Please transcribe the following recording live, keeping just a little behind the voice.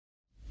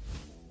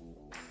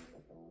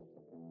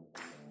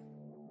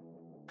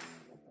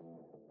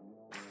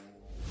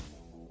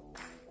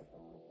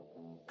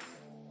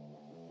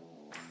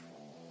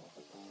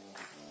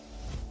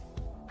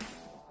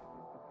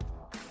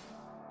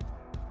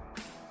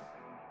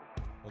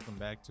Welcome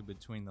back to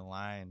Between the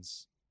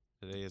Lines.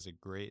 Today is a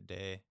great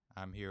day.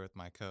 I'm here with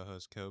my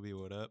co-host Kobe.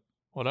 What up?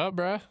 What up,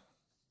 bruh?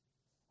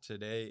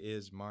 Today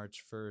is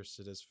March 1st.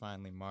 It is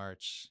finally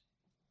March.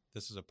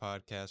 This is a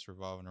podcast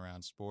revolving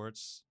around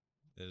sports.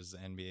 It is the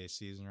NBA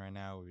season right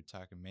now. We'll be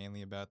talking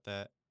mainly about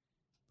that.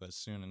 But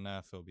soon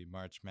enough, it'll be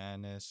March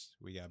Madness.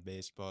 We got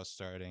baseball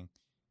starting.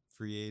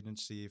 Free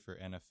agency for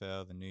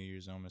NFL. The New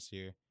Year's almost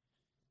here.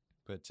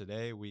 But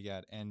today we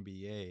got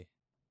NBA.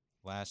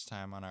 Last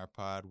time on our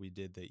pod, we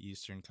did the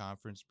Eastern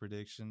Conference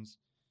predictions.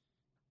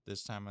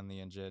 This time on the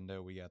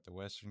agenda, we got the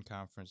Western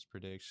Conference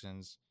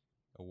predictions,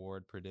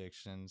 award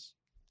predictions,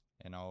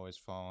 and always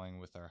following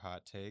with our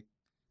hot take.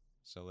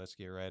 So let's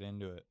get right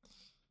into it.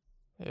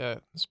 Yeah,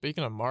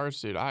 speaking of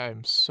March, dude, I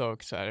am so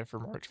excited for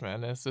March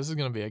Madness. This is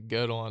going to be a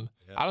good one.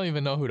 Yep. I don't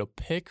even know who to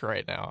pick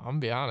right now. I'm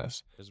going to be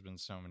honest. There's been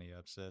so many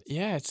upsets.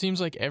 Yeah, it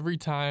seems like every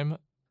time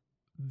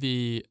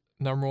the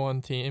number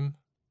one team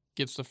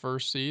gets the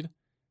first seed,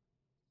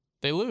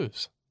 they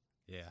lose.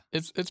 Yeah.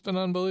 It's been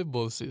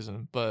unbelievable this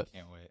season, but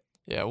Can't wait.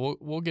 yeah,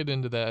 we'll get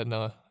into that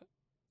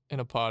in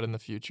a pod in the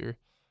future.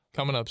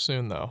 Coming up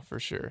soon though, for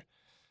sure.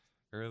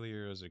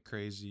 Earlier, it was a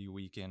crazy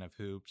weekend of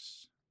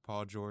hoops.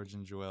 Paul George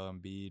and Joel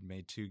Embiid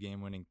made 2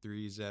 game-winning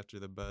threes after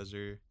the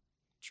buzzer.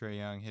 Trae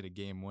Young hit a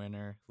game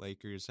winner.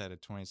 Lakers had a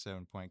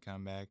 27-point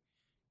comeback.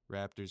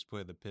 Raptors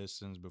played the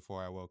Pistons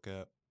before I woke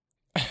up.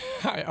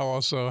 I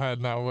also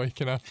had not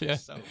waken up yet.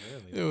 So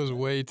early. It was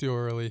way too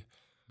early.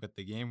 But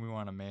the game we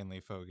want to mainly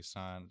focus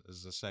on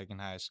is the second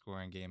highest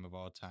scoring game of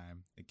all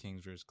time, the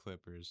Kings vs.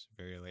 Clippers,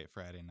 very late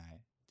Friday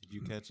night. Did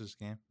you catch this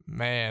game?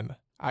 Man,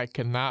 I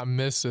could not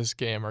miss this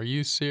game. Are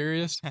you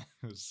serious? It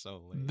was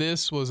so late.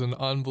 This was an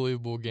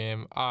unbelievable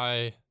game.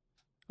 I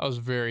was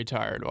very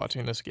tired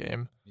watching this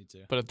game, Me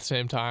too. but at the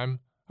same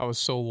time, I was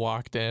so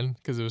locked in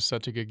because it was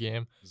such a good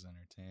game. It was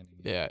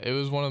entertaining. Yeah, it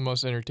was one of the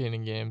most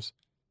entertaining games.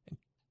 And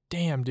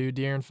damn, dude,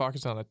 De'Aaron Fox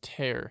is on a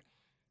tear.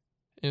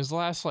 In his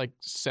last,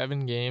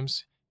 7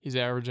 games, he's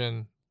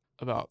averaging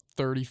about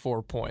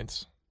 34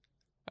 points.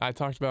 I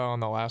talked about it on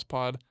the last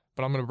pod,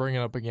 but I'm going to bring it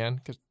up again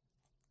because,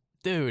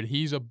 dude,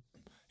 he's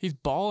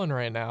balling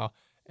right now.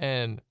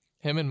 And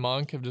him and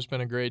Monk have just been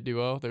a great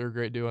duo. They're a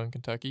great duo in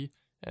Kentucky,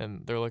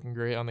 and they're looking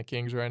great on the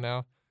Kings right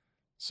now.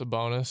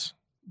 Sabonis,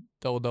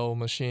 double-double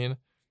machine.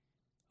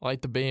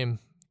 Light the beam.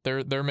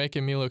 They're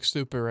making me look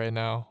stupid right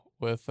now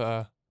with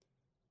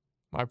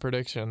my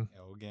prediction.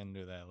 Yeah, we'll get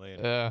into that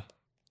later. Yeah.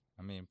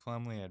 I mean,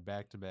 Plumlee had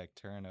back-to-back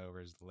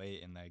turnovers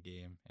late in that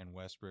game, and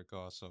Westbrook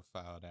also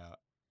fouled out.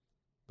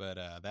 But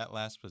that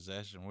last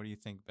possession, what do you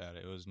think about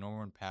it? It was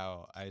Norman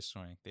Powell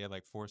isoing. They had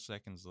 4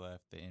 seconds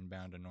left. They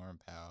inbound to Norman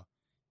Powell.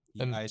 He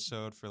And-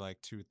 isoed for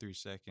 2 or 3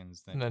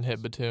 seconds. And then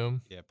hit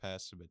Batum. Yeah,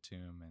 pass to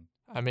Batum. And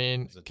I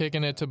mean, was a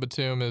kicking it to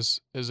touchdown. Batum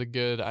is a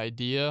good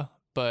idea,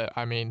 but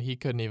I mean, he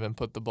couldn't even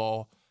put the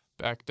ball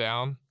back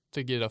down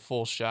to get a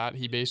full shot.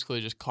 He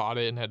basically just caught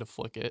it and had to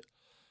flick it.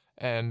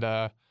 And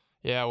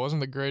yeah, it wasn't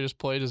the greatest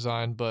play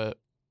design, but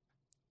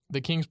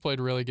the Kings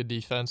played really good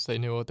defense. They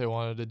knew what they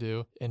wanted to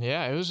do. And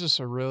yeah, it was just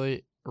a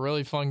really,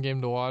 really fun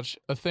game to watch.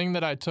 A thing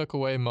that I took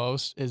away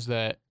most is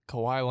that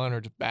Kawhi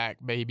Leonard's back,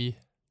 baby.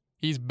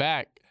 He's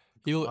back.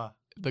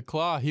 The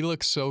claw, he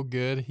looks so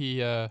good.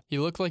 He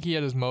looked like he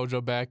had his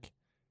mojo back.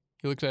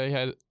 He looked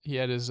like he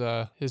had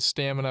his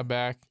stamina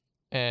back,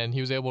 and he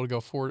was able to go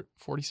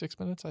 46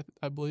 minutes,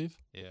 I believe.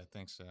 Yeah, I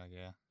think so,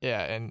 yeah.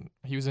 Yeah, and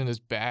he was in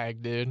his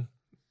bag, dude.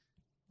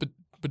 But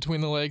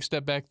between the legs,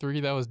 step back 3,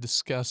 that was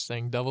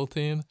disgusting. Double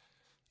team.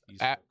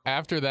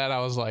 After that, I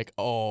was like,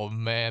 oh,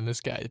 man,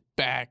 this guy's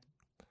back.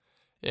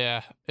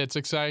 Yeah, it's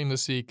exciting to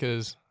see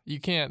because you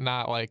can't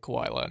not like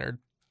Kawhi Leonard.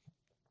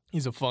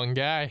 He's a fun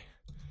guy.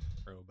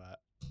 Robot.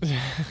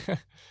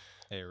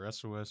 Hey,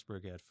 Russell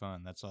Westbrook had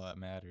fun. That's all that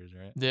matters,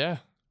 right? Yeah,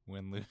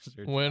 Win, lose,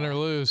 or win or draw.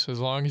 lose, as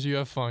long as you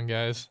have fun,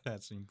 guys.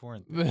 That's the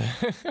important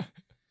thing.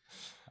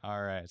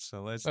 All right,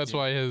 so let's That's get...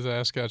 why his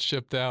ass got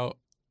shipped out.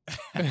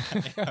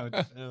 Yo,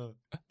 chill.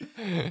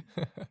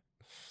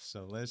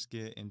 So let's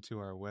get into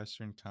our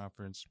Western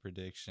Conference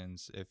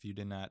predictions. If you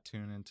did not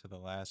tune into the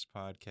last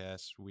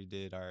podcast, we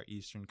did our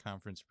Eastern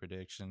Conference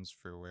predictions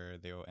for where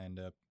they will end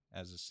up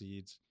as the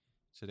seeds.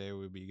 Today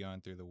we'll be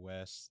going through the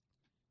West.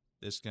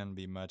 This is going to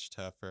be much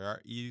tougher.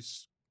 Our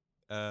East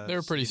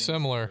They're pretty seedings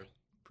similar. are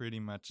pretty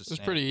much the It's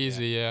same. pretty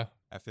easy, yeah.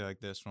 I feel like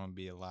this one will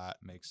be a lot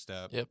mixed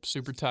up. Yep,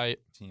 super tight.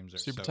 Teams are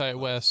Super so tight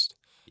close. West.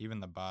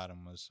 Even the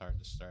bottom was hard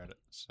to start it.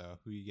 So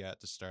who you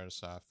got to start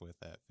us off with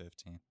at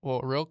 15?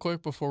 Well, real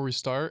quick before we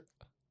start,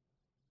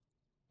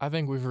 I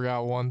think we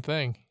forgot one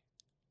thing.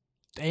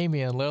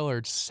 Damian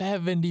Lillard,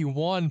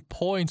 71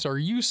 points. Are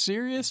you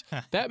serious?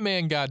 That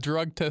man got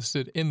drug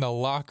tested in the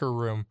locker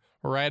room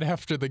right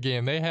after the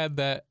game. They had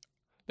that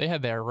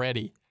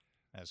ready.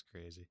 That's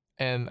crazy.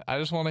 And I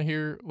just want to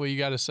hear what you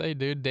got to say,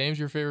 dude. Dame's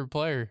your favorite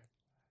player.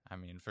 I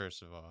mean,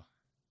 first of all,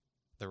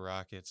 the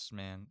Rockets,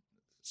 man,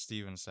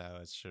 Steven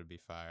Silas should be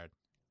fired.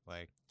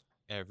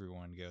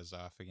 Everyone goes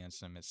off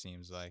against him, it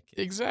seems like.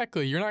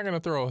 Exactly. You're not going to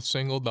throw a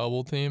single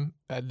double team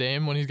at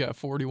Dame when he's got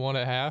 41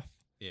 at half.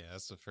 Yeah,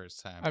 that's the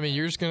first time. I mean,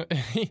 you're just going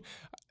to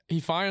he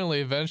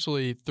finally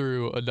eventually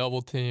threw a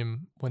double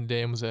team when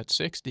Dame was at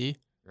 60.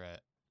 Right.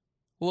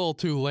 A little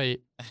too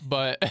late,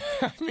 but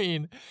I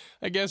mean,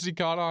 I guess he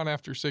caught on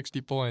after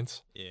 60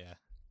 points. Yeah.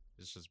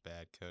 It's just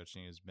bad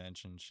coaching. He was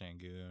benching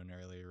Şengün,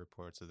 earlier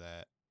reports of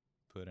that.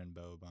 Put in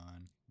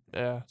Boban.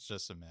 Yeah. It's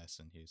just a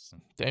mess in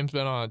Houston. Dame's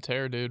been on a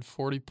tear, dude.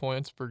 40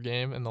 points per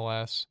game in the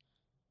last,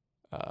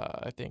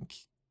 I think,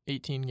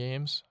 18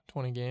 games,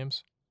 20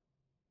 games.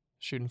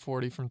 Shooting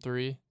 40 from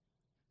 3,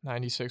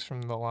 96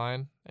 from the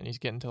line, and he's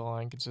getting to the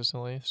line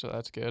consistently, so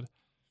that's good.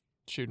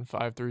 Shooting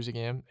 5 threes a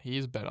game.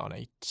 He's been on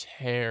a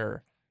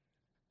tear,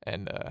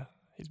 and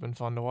he's been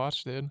fun to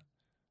watch, dude.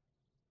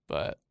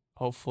 But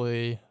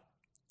hopefully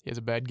he has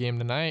a bad game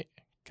tonight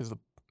because the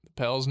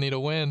Pels need a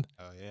win.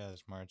 Oh, yeah,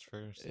 it's March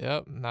 1st.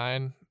 Yep,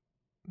 9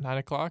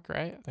 o'clock,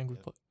 right? I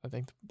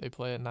think they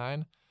play at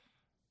 9.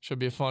 Should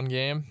be a fun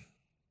game.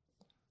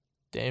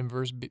 Dame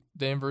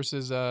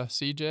versus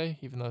CJ,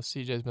 even though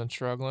CJ's been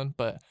struggling.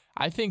 But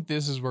I think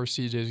this is where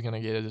CJ's going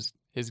to get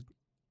his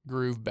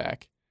groove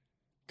back.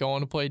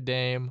 Going to play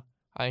Dame.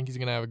 I think he's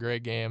going to have a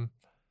great game.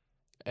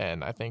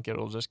 And I think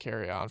it'll just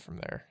carry on from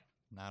there.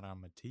 Not on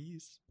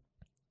Matisse.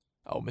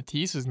 Oh,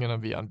 Matisse is going to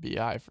be on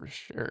BI for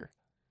sure.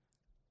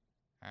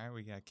 All right,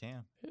 we got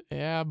Cam.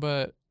 Yeah,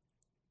 but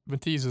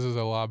Matisse is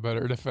a lot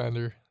better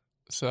defender.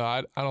 So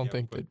I don't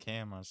think put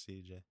Cam on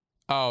CJ.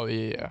 Oh,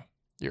 yeah.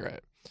 You're right.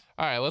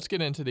 All right, let's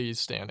get into these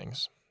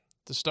standings.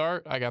 To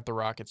start, I got the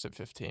Rockets at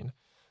 15.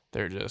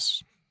 They're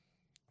just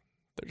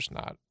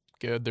not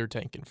good. They're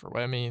tanking for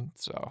Wemmy,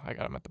 so I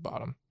got them at the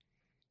bottom.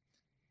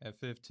 At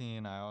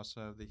 15, I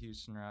also have the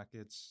Houston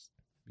Rockets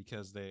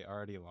because they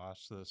already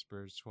lost to the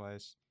Spurs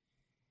twice.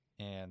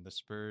 And the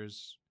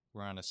Spurs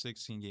were on a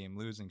 16-game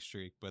losing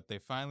streak, but they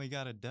finally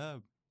got a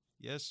dub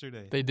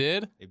yesterday. They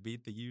did? They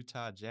beat the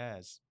Utah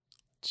Jazz.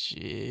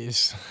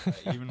 Jeez.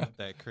 Even with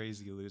that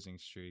crazy losing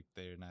streak,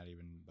 they're not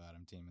even the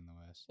bottom team in the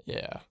West.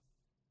 Yeah.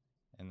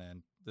 And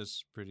then this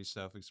is pretty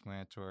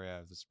self-explanatory. I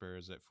have the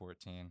Spurs at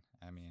 14.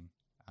 I mean,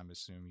 I'm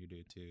assuming you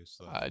do too.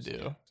 So I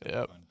do.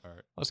 Yep. The fun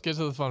part. Let's get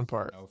to the fun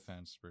part. No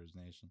offense, Spurs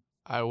Nation.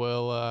 I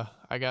will.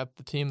 I got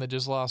the team that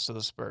just lost to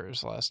the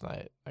Spurs last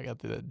night. I got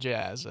the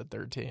Jazz at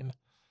 13.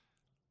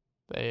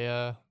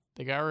 They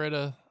got rid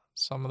of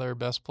some of their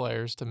best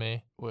players to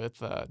me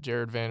with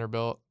Jared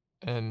Vanderbilt.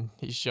 And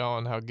he's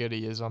showing how good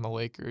he is on the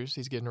Lakers.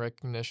 He's getting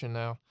recognition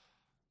now.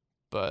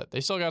 But they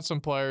still got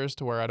some players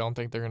to where I don't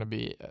think they're going to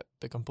be at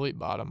the complete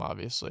bottom,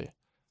 obviously.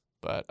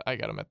 But I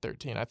got them at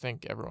 13. I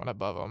think everyone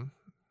above them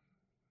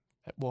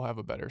will have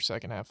a better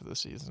second half of the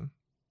season.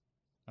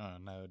 Oh,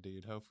 no,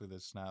 dude. Hopefully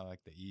that's not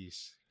like the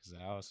East, because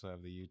I also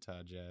have the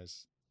Utah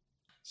Jazz.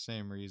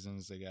 Same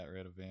reasons they got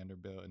rid of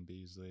Vanderbilt and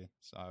Beasley.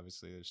 So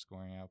obviously their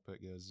scoring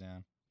output goes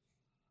down.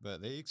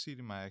 But they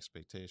exceeded my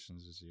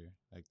expectations this year.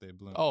 Like they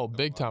blew. Oh,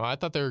 big time! I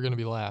thought they were going to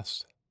be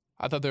last.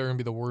 I thought they were going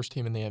to be the worst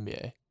team in the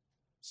NBA.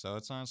 So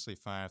it's honestly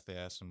fine if they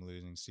have some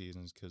losing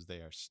seasons because they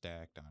are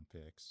stacked on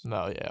picks.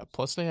 No, yeah.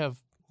 Plus they have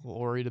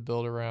Laurie to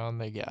build around.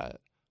 They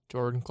got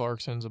Jordan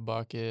Clarkson's a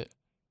bucket.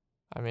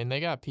 I mean, they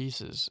got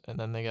pieces, and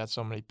then they got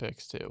so many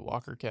picks too.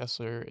 Walker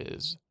Kessler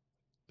is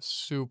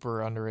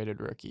super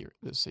underrated rookie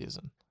this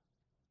season.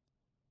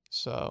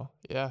 So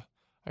yeah.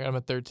 I got them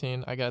at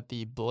 13. I got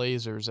the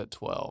Blazers at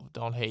 12.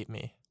 Don't hate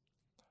me.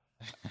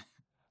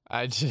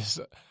 I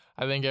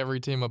think every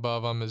team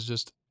above them is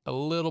just a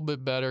little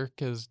bit better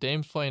because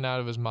Dame's playing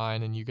out of his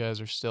mind and you guys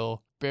are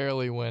still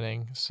barely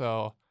winning.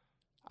 So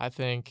I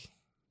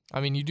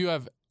mean, you do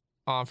have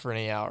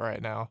Anthony out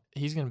right now.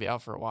 He's going to be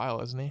out for a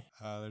while, isn't he?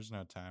 There's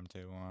no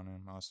timetable on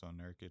him. Also,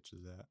 Nurkic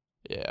is out.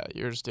 Yeah,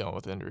 you're just dealing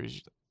with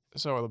injuries.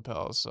 So are the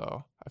Pels,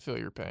 so I feel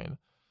your pain.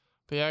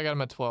 But yeah, I got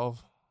him at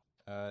 12.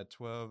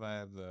 12, I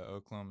have the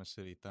Oklahoma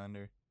City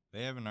Thunder.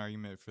 They have an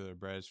argument for the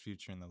brightest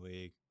future in the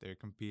league. They're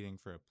competing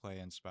for a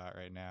play-in spot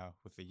right now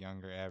with a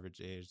younger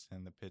average age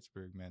than the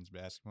Pittsburgh men's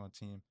basketball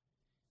team,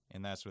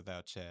 and that's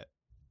without Chet.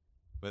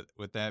 But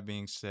with that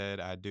being said,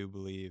 I do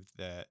believe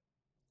that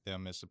they'll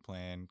miss a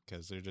play-in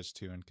because they're just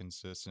too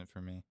inconsistent for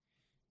me.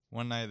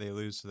 One night they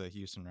lose to the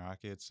Houston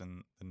Rockets,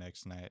 and the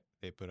next night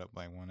they put up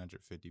like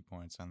 150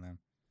 points on them.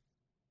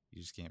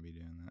 You just can't be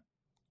doing that.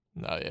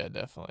 No, yeah,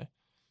 definitely.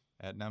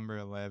 At number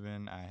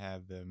 11, I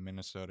have the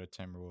Minnesota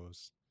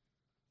Timberwolves.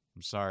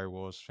 I'm sorry,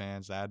 Wolves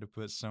fans. I had to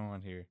put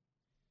someone here.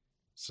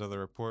 So the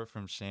report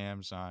from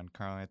Shams on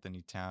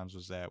Karl-Anthony Towns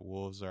was that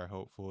Wolves are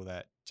hopeful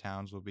that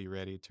Towns will be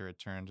ready to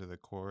return to the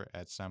court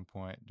at some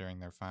point during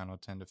their final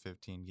 10 to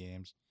 15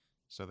 games.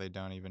 So they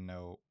don't even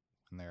know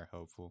when they're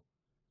hopeful.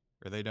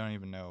 Or they don't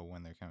even know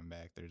when they're coming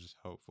back. They're just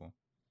hopeful.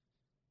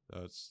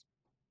 So it's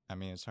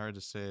hard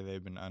to say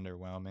they've been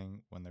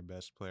underwhelming when their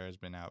best player has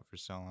been out for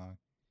so long.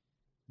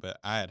 But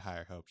I had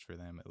higher hopes for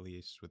them, at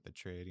least, with the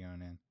trade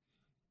going in.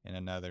 And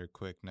another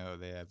quick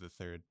note, they have the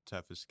third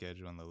toughest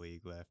schedule in the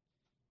league left.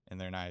 And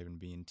they're not even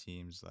beating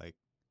teams like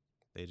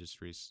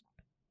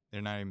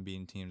they're not even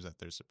beating teams that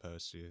they're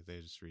supposed to. They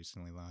just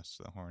recently lost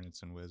to the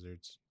Hornets and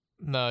Wizards.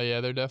 No, yeah,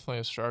 they're definitely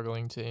a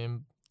struggling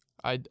team.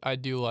 I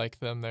do like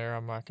them there,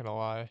 I'm not going to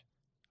lie.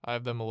 I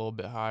have them a little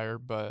bit higher,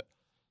 but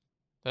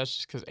That's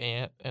just because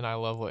Ant, and I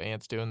love what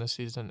Ant's doing this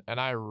season, and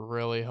I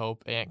really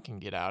hope Ant can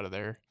get out of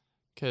there.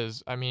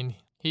 Because, I mean,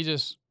 he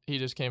just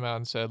came out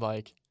and said,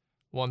 like,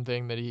 one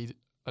thing that he's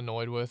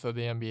annoyed with of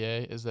the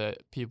NBA is that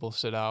people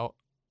sit out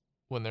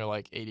when they're,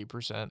 like,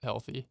 80%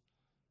 healthy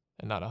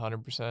and not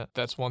 100%.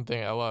 That's one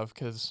thing I love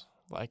because,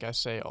 like I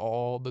say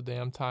all the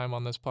damn time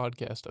on this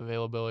podcast,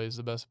 availability is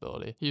the best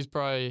ability.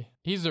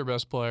 He's their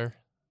best player,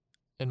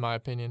 in my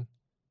opinion.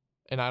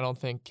 And I don't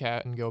think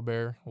Cat and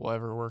Gobert will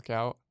ever work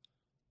out.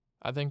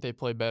 I think they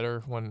play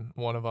better when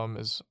one of them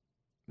is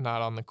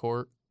not on the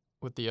court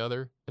with the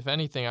other. If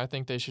anything, I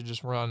think they should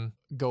just run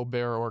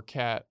Gobert or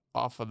Cat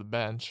off of the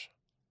bench.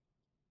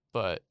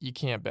 But you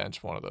can't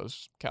bench one of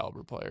those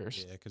caliber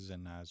players. Yeah, because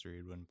then Naz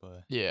Reid wouldn't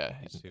play. Yeah,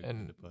 He's too good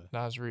and to play.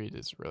 Naz Reid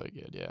is really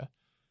good, yeah.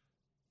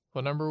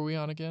 What number are we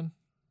on again?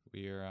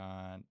 We are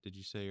on, did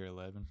you say you're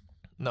 11?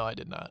 No, I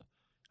did not.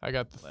 I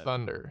got the 11.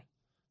 Thunder.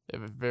 They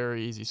have a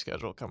very easy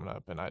schedule coming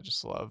up, and I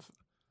just love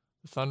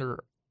the Thunder.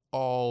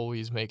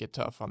 Always make it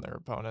tough on their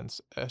opponents.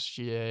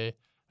 SGA,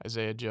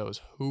 Isaiah Joe's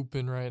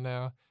hooping right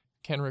now.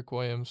 Kenrick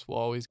Williams will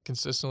always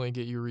consistently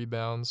get you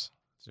rebounds.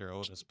 It's their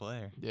oldest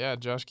player. Yeah,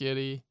 Josh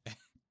Giddey.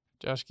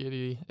 Josh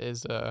Giddey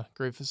is a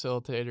great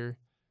facilitator. I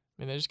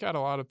mean, they just got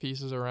a lot of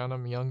pieces around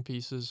them, young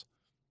pieces,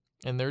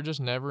 and they're just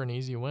never an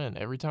easy win.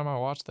 Every time I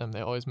watch them, they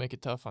always make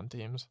it tough on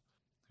teams.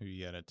 Who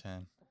you got at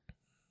 10?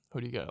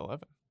 Who do you got at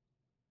 11?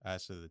 I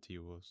said the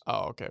T-Wolves.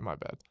 Oh, okay, my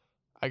bad.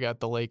 I got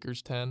the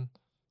Lakers 10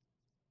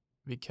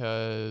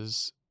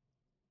 because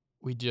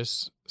we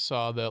just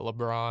saw that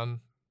LeBron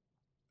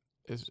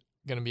is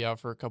going to be out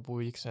for a couple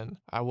weeks, and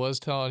I was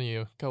telling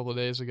you a couple of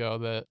days ago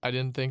that I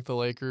didn't think the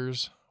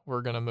Lakers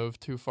were going to move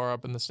too far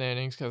up in the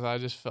standings because I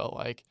just felt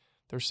like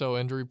they're so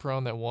injury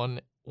prone that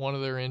one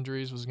of their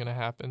injuries was going to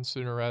happen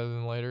sooner rather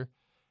than later.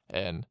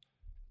 And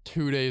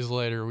 2 days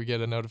later, we get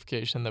a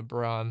notification that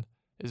Bron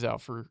is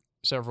out for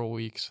several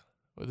weeks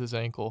with his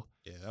ankle.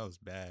 Yeah, that was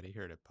bad. He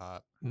heard it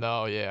pop.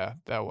 No, yeah,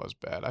 that was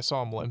bad. I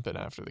saw him limping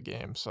after the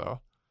game. So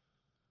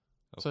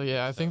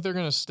yeah, I think they're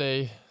going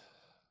to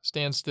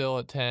stand still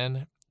at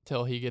 10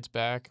 till he gets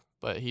back,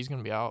 but he's going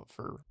to be out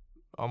for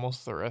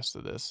almost the rest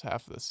of this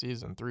half of the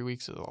season. 3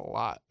 weeks is a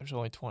lot. There's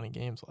only 20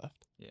 games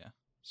left. Yeah.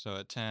 So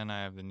at 10,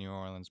 I have the New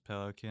Orleans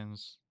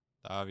Pelicans.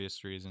 The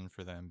obvious reason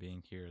for them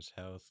being here is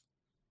health.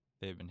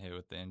 They've been hit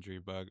with the injury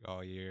bug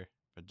all year,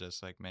 but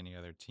just like many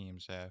other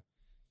teams have.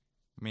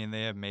 I mean,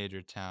 they have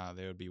major talent.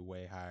 They would be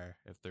way higher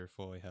if they're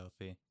fully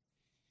healthy,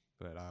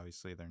 but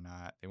obviously they're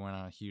not. They went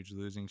on a huge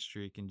losing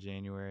streak in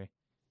January.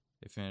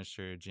 They finished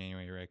their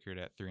January record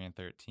at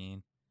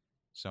 3-13.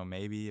 So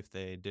maybe if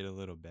they did a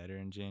little better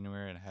in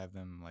January, I'd have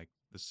them like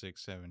the 6,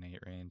 7, 8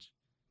 range.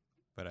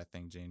 But I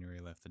think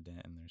January left a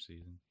dent in their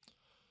season.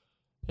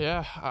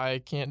 Yeah,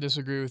 I can't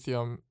disagree with you.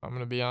 I'm going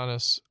to be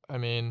honest. I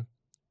mean,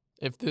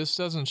 if this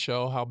doesn't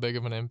show how big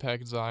of an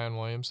impact Zion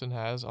Williamson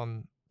has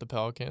on the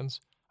Pelicans,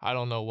 I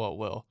don't know what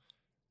will.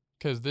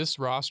 Because this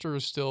roster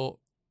is still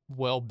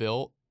well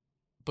built,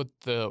 but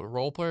the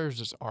role players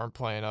just aren't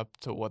playing up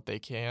to what they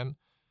can.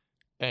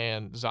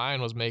 And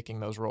Zion was making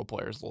those role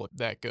players look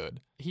that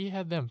good. He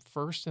had them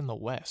first in the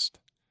West.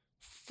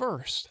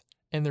 First.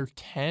 And they're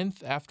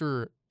 10th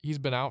after he's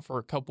been out for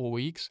a couple of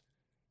weeks.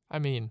 I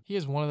mean, he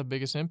is one of the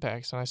biggest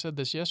impacts, and I said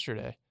this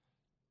yesterday.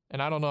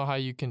 And I don't know how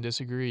you can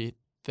disagree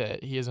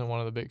that he isn't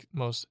one of the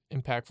most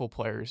impactful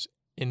players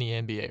in the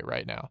NBA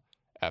right now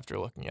after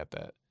looking at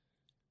that.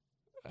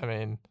 I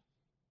mean,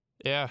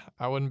 yeah,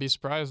 I wouldn't be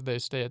surprised if they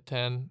stay at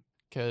 10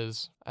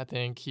 because I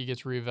think he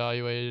gets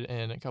reevaluated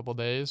in a couple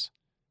days.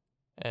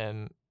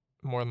 And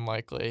more than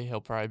likely,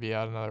 he'll probably be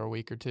out another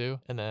week or two.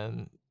 And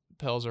then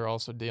Pels are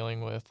also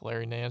dealing with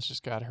Larry Nance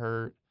just got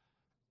hurt.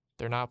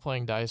 They're not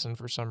playing Dyson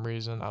for some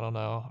reason. I don't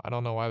know. I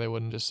don't know why they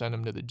wouldn't just send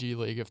him to the G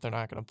League if they're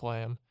not going to play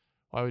him.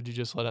 Why would you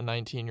just let a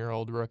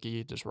 19-year-old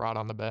rookie just rot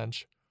on the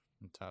bench?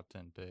 Top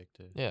 10 pick,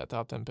 too. Yeah,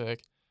 top 10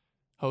 pick.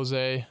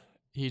 Jose,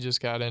 he just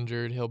got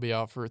injured. He'll be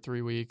out for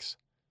 3 weeks.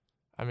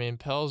 I mean,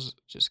 Pels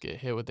just get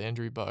hit with the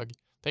injury bug.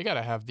 They got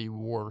to have the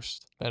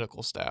worst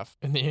medical staff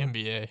in the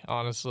NBA,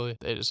 honestly.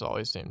 They just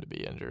always seem to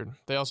be injured.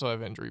 They also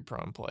have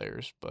injury-prone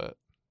players, but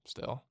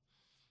still.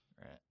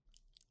 Right.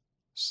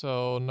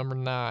 So, number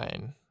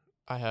 9,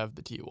 I have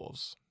the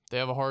T-Wolves. They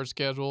have a hard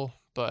schedule,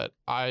 but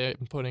I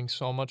am putting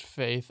so much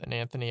faith in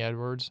Anthony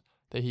Edwards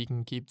that he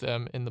can keep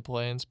them in the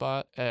play-in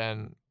spot,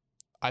 and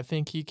I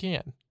think he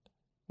can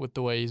with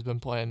the way he's been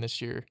playing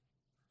this year.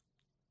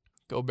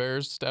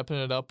 Gobert's stepping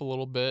it up a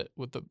little bit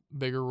with the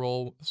bigger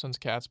role since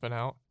Cat's been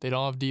out. They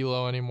don't have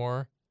D'Lo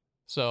anymore,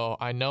 so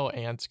I know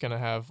Ant's going to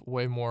have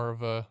way more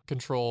of a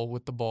control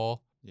with the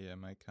ball. Yeah,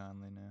 Mike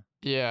Conley now.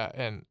 Yeah,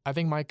 and I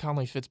think Mike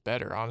Conley fits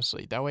better,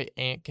 honestly. That way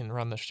Ant can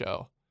run the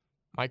show.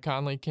 Mike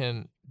Conley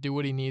can do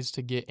what he needs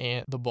to get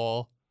Ant the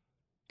ball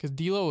because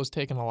D'Lo was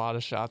taking a lot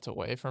of shots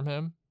away from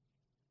him.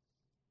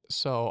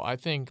 So I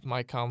think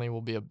Mike Conley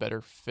will be a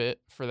better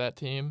fit for that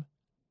team.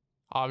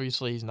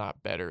 Obviously, he's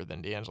not better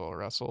than D'Angelo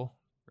Russell,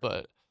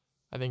 but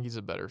I think he's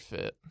a better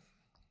fit.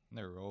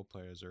 Their role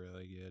players are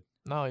really good.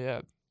 No,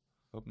 yeah.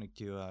 Hope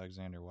Nickeil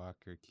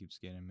Alexander-Walker keeps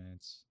getting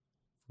minutes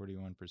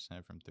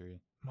 41% from three.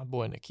 My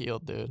boy Nikhil,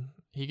 dude.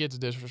 He gets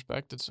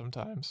disrespected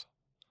sometimes.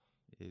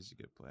 He's a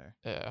good player.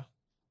 Yeah.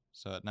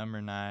 So at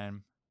number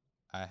 9,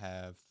 I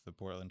have the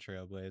Portland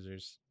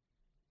Trailblazers.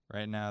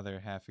 Right now, they're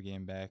half a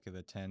game back of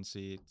the 10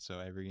 seed, so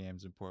every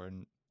game's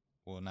important.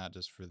 Well, not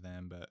just for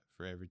them, but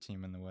for every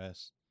team in the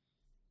West.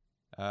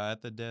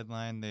 At the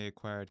deadline, they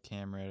acquired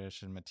Cam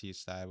Reddish and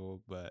Matisse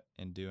Thybulle, but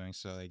in doing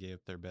so, they gave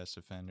up their best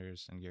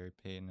defenders in Gary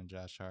Payton and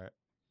Josh Hart.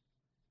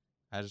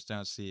 I just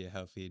don't see a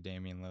healthy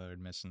Damian Lillard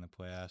missing the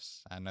playoffs.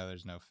 I know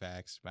there's no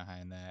facts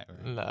behind that. Or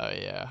No,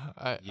 yeah.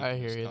 I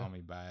hear just you. call me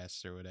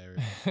biased or whatever.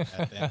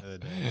 At the end of the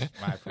day,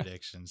 it's my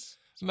predictions.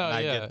 So No, when I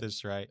yeah. get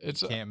this right,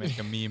 It's you can't make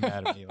a meme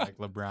out of me like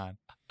LeBron.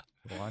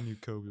 Well, I knew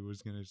Kobe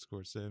was going to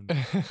score 70.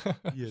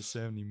 He has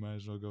 70, might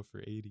as well go for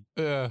 80.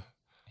 Yeah.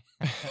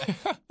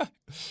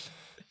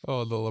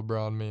 Oh, the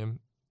LeBron meme.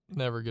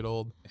 Never get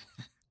old.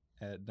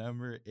 At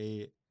number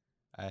 8,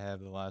 I have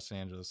the Los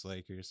Angeles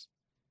Lakers.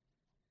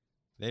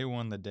 They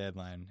won the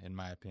deadline, in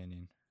my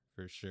opinion,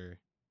 for sure.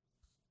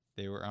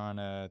 They were on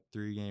a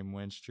 3-game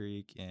win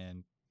streak,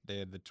 and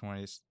they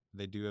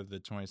do have the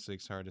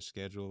 26th hardest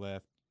schedule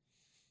left.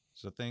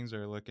 So things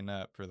are looking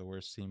up for the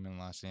worst team in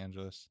Los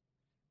Angeles.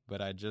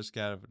 But I just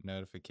got a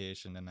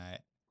notification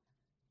tonight.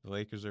 The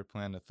Lakers are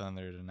playing the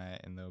Thunder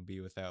tonight, and they'll be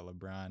without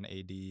LeBron,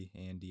 AD,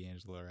 and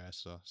D'Angelo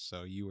Russell.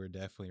 So you were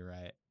definitely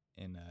right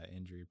in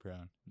injury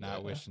prone.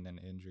 Not wishing an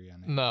injury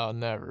on it. No,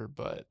 never.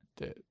 But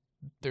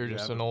they're You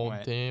just have an a old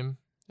point. team.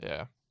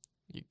 Yeah,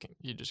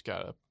 you just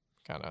gotta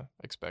kind of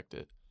expect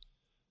it.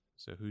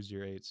 So who's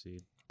your 8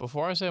 seed?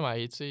 Before I say my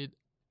 8 seed,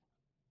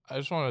 I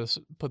just wanted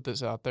to put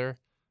this out there.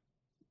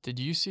 Did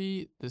you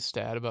see the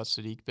stat about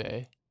Sadiq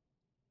Bey?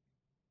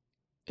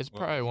 It's What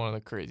probably was one of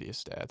the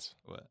craziest stats.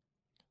 What?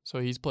 So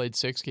he's played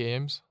 6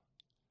 games.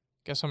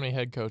 Guess how many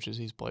head coaches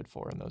he's played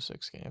for in those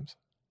 6 games?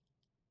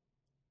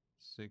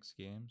 6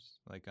 games,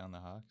 like on the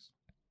Hawks?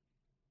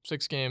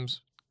 6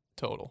 games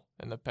total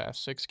in the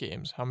past 6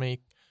 games. How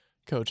many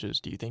coaches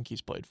do you think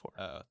he's played for?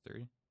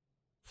 3,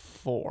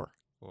 4.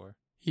 4,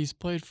 He's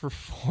played for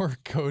 4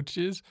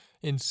 coaches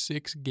in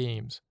 6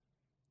 games.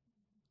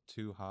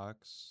 2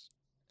 Hawks,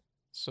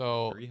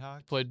 So 3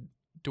 Hawks played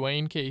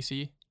Dwayne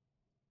Casey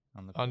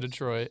on the on Pistons.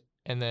 Detroit,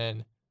 and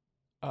then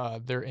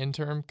their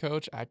interim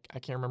coach, I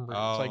can't remember.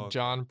 Oh, it's like okay.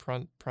 John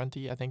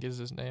Prunty, I think is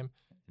his name.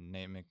 And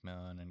Nate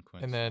McMillan and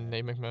Quinn. And then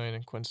Snyder. Nate McMillan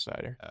and Quinn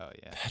Snyder. Oh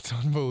yeah, That's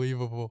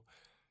unbelievable.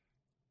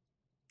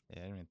 yeah.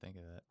 I didn't even think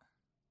of that.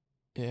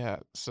 Yeah,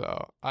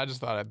 so I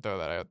just thought I'd throw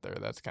that out there.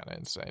 That's kind of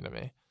insane to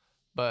me.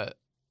 But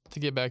to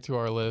get back to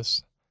our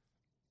list,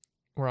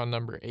 we're on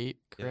number 8,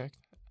 correct?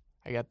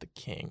 I got the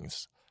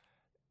Kings.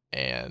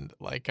 And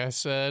like I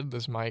said,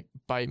 this might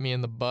bite me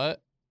in the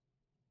butt.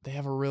 They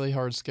have a really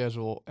hard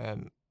schedule.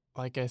 And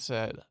like I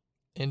said,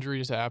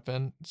 injuries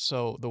happen.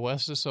 So the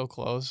West is so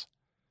close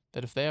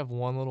that if they have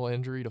one little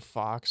injury to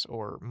Fox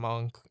or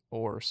Monk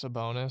or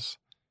Sabonis,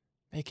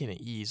 they can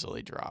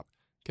easily drop.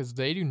 Because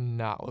they do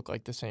not look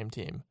like the same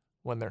team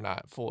when they're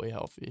not fully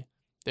healthy.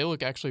 They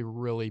look actually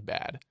really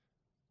bad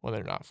when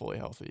they're not fully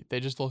healthy. They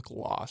just look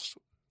lost.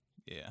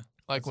 Yeah,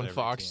 Like that's when every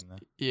Fox, team, though.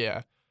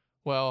 yeah.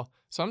 Well,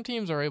 some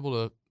teams are able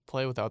to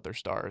play without their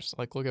stars.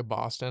 Like look at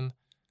Boston.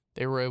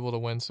 They were able to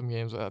win some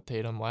games without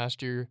Tatum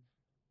last year.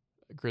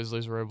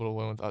 Grizzlies were able to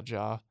win without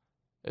Ja.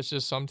 It's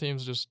just some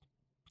teams just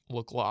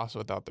look lost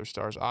without their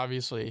stars.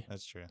 Obviously,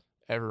 That's true.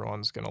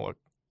 everyone's going to look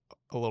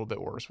a little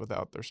bit worse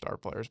without their star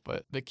players.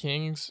 But the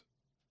Kings,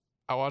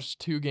 I watched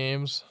 2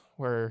 games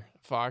where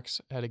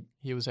Fox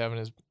he was having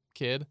his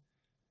kid,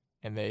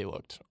 and they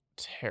looked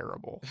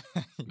terrible.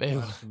 They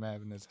watched him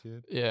having his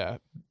kid. Yeah,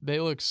 they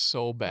look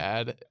so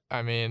bad.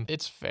 I mean,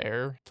 it's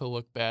fair to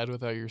look bad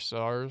without your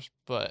stars,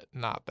 but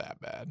not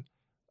that bad.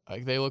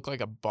 Like they look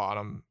like a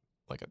bottom,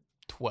 like a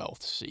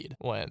 12th seed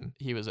when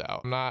he was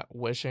out. I'm not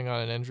wishing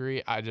on an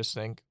injury. I just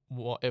think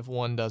if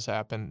one does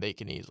happen, they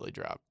can easily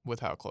drop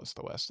with how close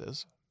the West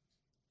is.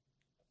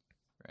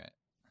 Right.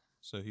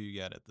 So who you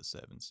got at the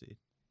 7 seed?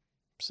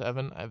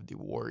 7, I have the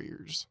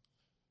Warriors.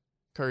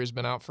 Curry's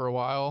been out for a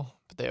while,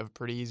 but they have a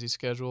pretty easy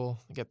schedule.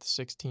 They got the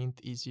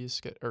 16th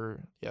easiest,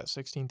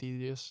 16th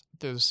easiest.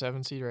 They're the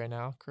 7 seed right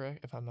now,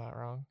 correct? If I'm not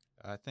wrong.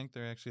 I think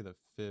they're actually the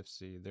 5th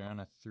seed. They're on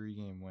a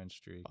 3-game win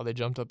streak. Oh, they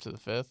jumped up to the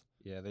 5th?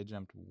 Yeah, they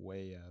jumped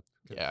way up.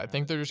 'cause Yeah, I on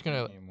think a they're just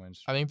gonna. 3-game win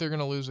I think they're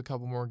gonna lose a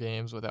couple more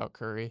games without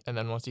Curry, and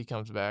then once he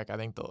comes back, I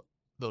think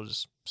they'll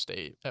just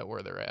stay at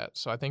where they're at.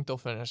 So I think they'll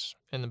finish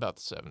in about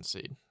the 7th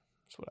seed.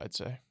 That's what I'd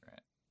say. Right.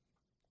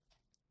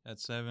 At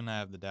 7, I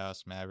have the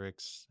Dallas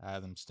Mavericks. I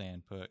have them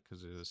staying put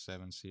because they're the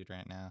 7th seed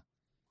right now.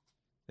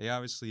 They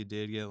obviously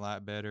did get a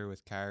lot better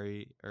with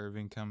Kyrie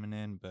Irving coming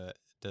in, but it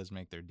does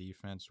make their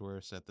defense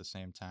worse at the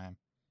same time.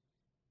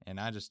 And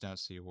I just don't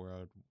see a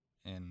world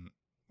in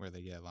where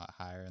they get a lot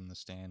higher in the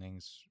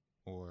standings,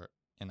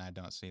 and I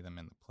don't see them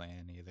in the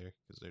play-in either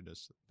because they're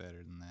just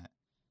better than that.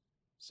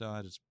 So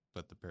I just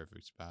put the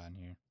perfect spot in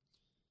here.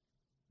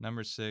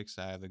 Number 6,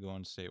 I have the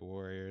Golden State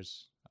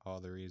Warriors. All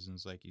the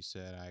reasons, like you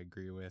said, I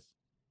agree with.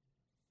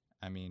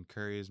 I mean,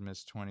 Curry has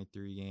missed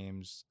 23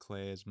 games.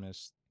 Clay has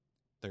missed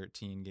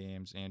 13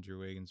 games. Andrew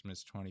Wiggins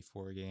missed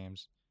 24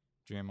 games.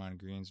 Draymond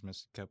Green's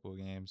missed a couple of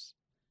games.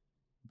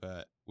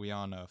 But we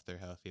all know if they're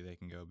healthy, they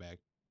can go back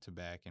to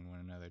back and win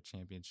another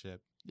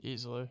championship.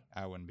 Easily.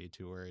 I wouldn't be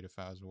too worried if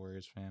I was a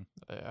Warriors fan.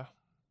 Yeah.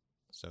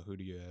 So who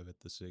do you have at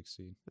the 6th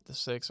seed? At the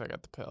 6, I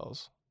got the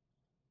Pels.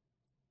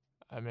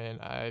 I mean,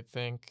 I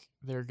think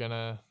they're going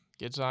to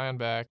get Zion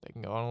back. They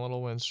can go on a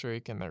little win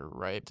streak, and they're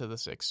right to the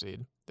 6th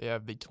seed. They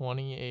have the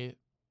 28th.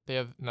 They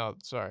have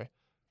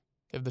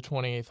the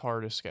 28th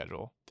hardest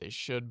schedule. They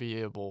should be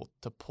able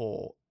to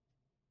pull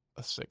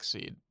a 6th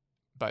seed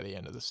by the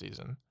end of the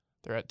season.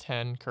 They're at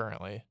 10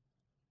 currently,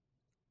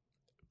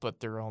 but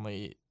they're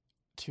only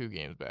 2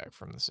 games back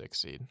from the 6th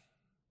seed,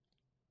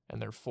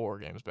 and they're 4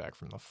 games back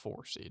from the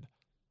 4 seed.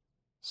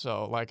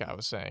 So, like I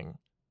was saying,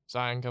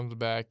 Zion comes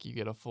back, you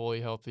get a fully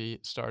healthy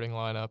starting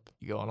lineup,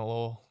 you go on a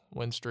little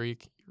win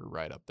streak, you're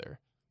right up there.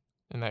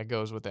 And that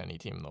goes with any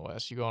team in the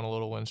West. You go on a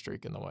little win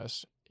streak in the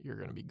West, you're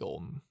going to be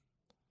golden.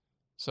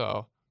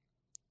 So,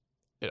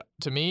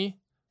 to me,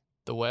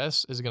 the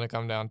West is going to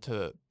come down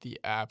to the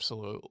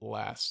absolute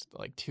last,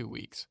 2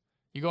 weeks.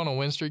 You go on a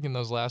win streak in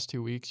those last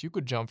 2 weeks, you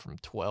could jump from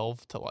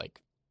 12 to,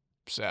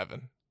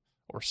 7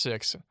 or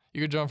 6.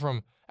 You could jump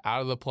from out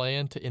of the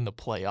play-in to in the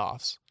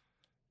playoffs.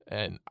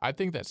 And I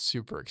think that's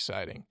super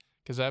exciting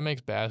because that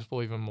makes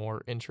basketball even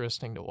more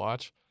interesting to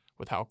watch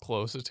with how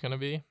close it's going to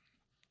be.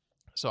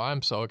 So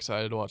I'm so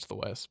excited to watch the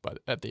West, but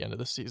at the end of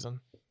the season.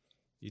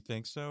 You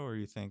think so, or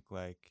you think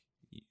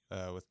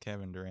with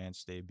Kevin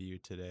Durant's debut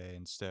today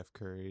and Steph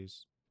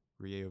Curry's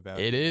reevaluation?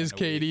 It is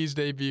KD's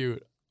debut.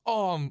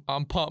 Oh,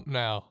 I'm pumped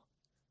now.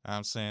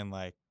 I'm saying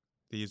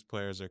these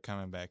players are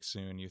coming back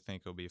soon. You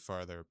think it'll be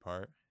farther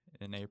apart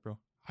in April?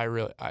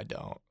 I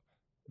don't.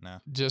 No.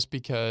 Just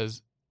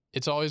because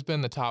it's always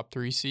been the top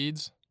 3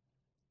 seeds,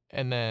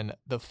 and then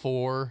the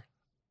 4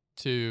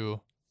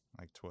 to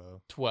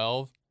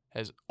 12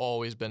 has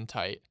always been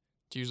tight.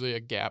 It's usually a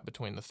gap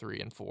between the 3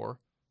 and 4.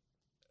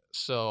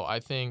 So I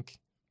think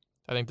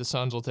the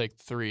Suns will take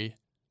 3,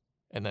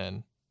 and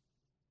then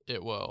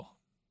it will.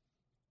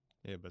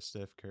 Yeah, but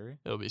Steph Curry?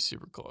 It'll be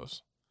super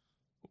close.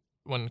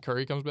 When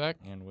Curry comes back?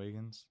 And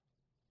Wiggins?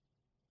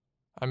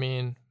 I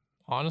mean,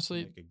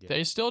 honestly,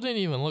 they still didn't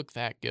even look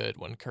that good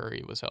when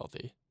Curry was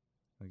healthy.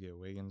 We'll get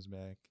Wiggins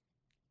back.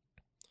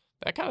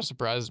 That kind of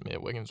surprises me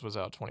that Wiggins was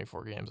out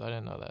 24 games. I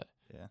didn't know that.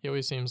 Yeah. He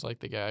always seems like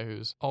the guy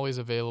who's always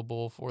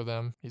available for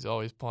them. He's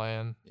always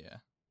playing. Yeah.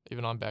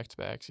 Even on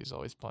back-to-backs, he's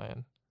always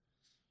playing.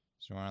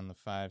 So we're on the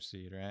 5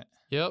 seed, right?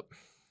 Yep.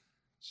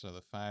 So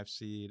the 5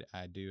 seed,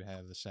 I do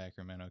have the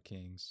Sacramento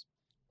Kings.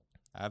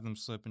 I have them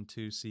slipping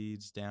 2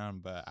 seeds down,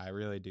 but I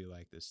really do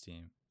like this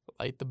team.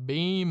 Light the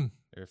beam.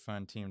 They're a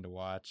fun team to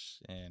watch,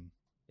 and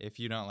if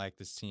you don't like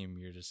this team,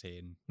 you're just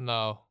hating.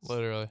 No,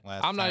 literally.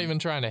 I'm not even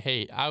trying to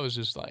hate. I was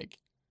just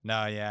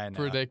no, yeah, I know.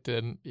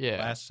 Predicted. Yeah.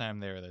 Last time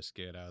they were this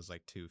good, I was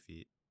 2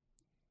 feet.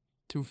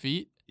 2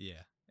 feet?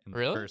 Yeah. And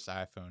really? The first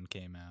iPhone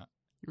came out.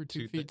 You were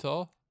 2 feet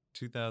tall?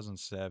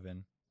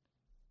 2007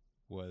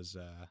 was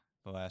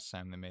the last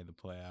time they made the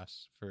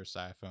playoffs. First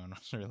iPhone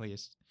was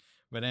released.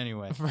 But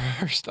anyway.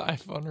 First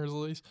iPhone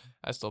release?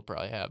 I still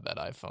probably have that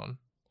iPhone.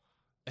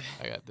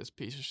 I got this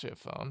piece of shit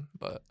phone,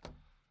 but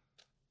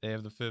they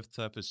have the 5th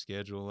toughest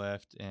schedule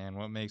left, and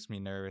what makes me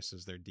nervous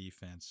is their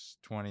defense.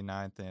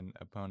 29th in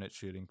opponent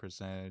shooting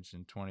percentage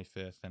and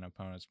 25th in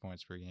opponent's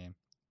points per game.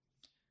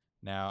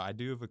 Now, I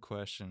do have a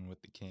question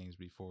with the Kings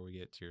before we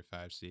get to your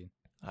 5 seed.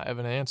 I have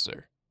an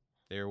answer.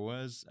 There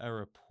was a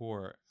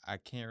report, I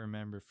can't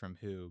remember from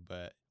who,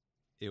 but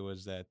it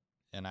was that,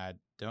 and I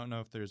don't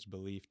know if there's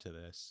belief to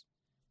this,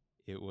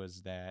 it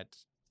was that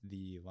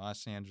the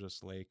Los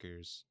Angeles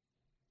Lakers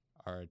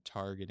are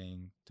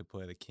targeting to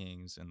play the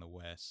Kings in the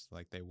West.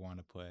 They want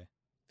to play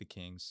the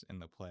Kings in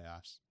the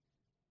playoffs.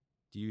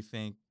 Do you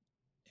think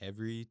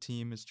every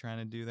team is trying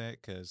to do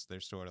that? Because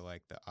they're sort of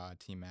the odd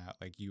team out.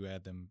 You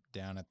had them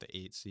down at the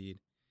 8 seed,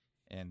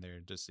 and they're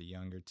just a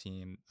younger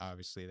team.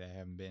 Obviously, they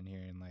haven't been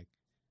here in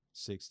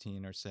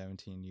 16 or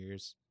 17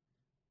 years.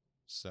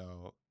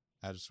 So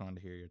I just wanted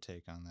to hear your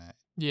take on that.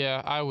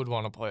 Yeah, I would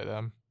want to play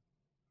them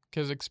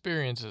because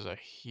experience is a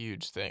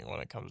huge thing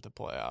when it comes to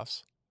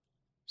playoffs.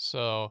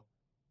 So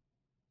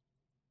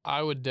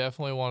I would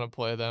definitely want to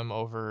play them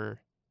over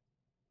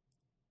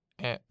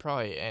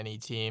probably any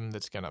team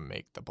that's going to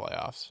make the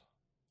playoffs.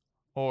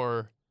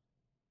 Or,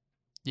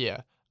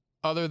 yeah,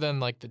 other than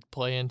the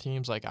play-in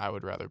teams, I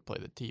would rather play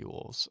the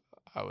T-Wolves.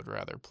 I would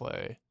rather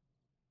play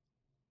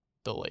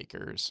the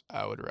Lakers.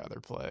 I would rather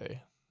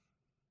play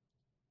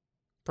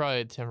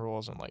probably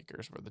Timberwolves and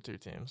Lakers were the 2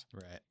 teams.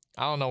 Right.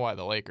 I don't know why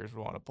the Lakers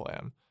would want to play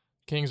them.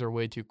 Kings are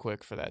way too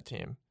quick for that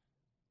team.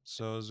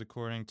 So, as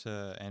according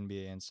to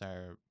NBA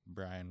insider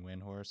Brian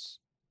Windhorst,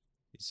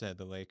 he said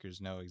the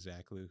Lakers know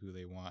exactly who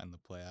they want in the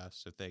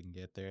playoffs if they can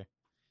get there.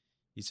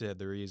 He said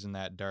the reason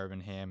that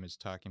Darvin Ham is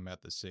talking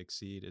about the 6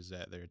 seed is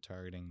that they're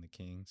targeting the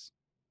Kings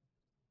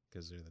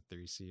because they're the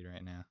 3 seed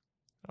right now.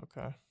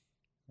 Okay.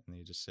 And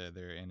they just said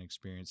they're an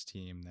inexperienced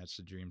team. That's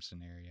the dream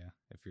scenario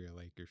if you're a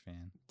Laker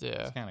fan.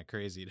 Yeah. It's kind of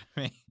crazy to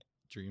me.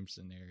 dream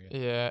scenario.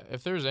 Yeah,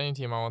 if there's any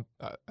team I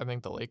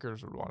think the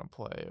Lakers would want to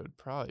play, it would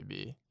probably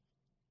be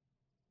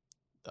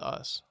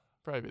us.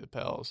 Probably be the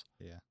Pels.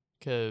 Yeah.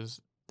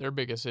 Because their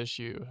biggest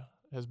issue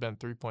has been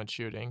 3-point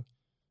shooting.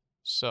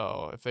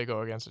 So if they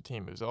go against a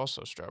team who's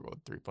also struggled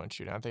with 3-point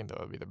shooting, I think that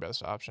would be their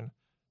best option.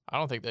 I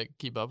don't think they can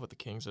keep up with the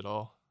Kings at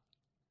all.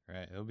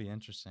 Right. It'll be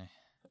interesting.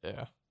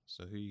 Yeah.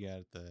 So who you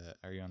got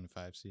are you on the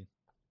 5 seed?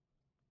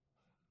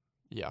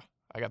 Yeah.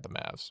 I got the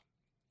Mavs.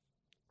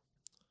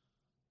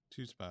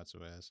 2 spots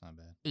away. That's not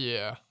bad.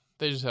 Yeah.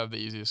 They just have the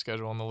easiest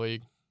schedule in the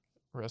league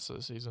rest of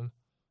the season.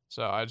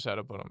 So I just had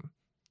to put them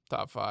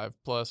top 5.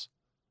 Plus,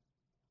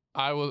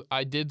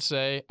 I did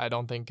say I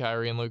don't think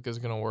Kyrie and Luka is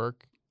going to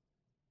work,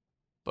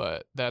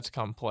 but that's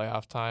come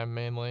playoff time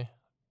mainly.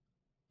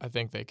 I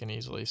think they can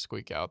easily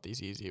squeak out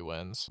these easy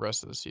wins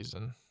rest of the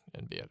season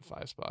and be at a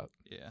 5 spot.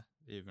 Yeah,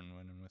 even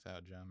winning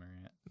without Ja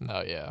Morant.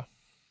 No, yeah.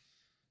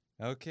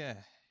 Okay.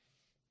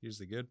 Here's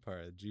the good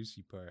part, the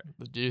juicy part.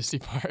 The juicy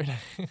part.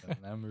 The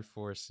number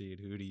 4 seed,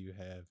 who do you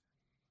have?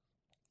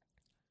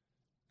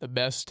 The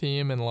best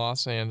team in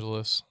Los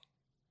Angeles,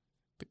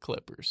 the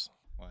Clippers.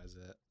 Why is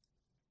that?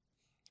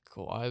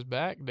 Kawhi's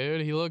back,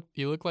 dude. He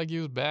looked like he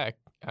was back.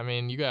 I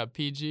mean, you got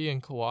PG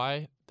and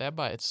Kawhi. That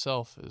by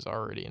itself is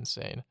already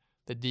insane.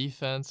 The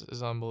defense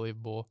is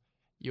unbelievable.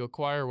 You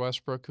acquire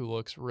Westbrook, who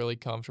looks really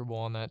comfortable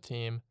on that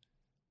team.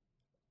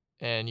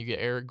 And you get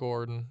Eric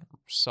Gordon,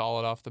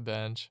 solid off the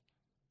bench.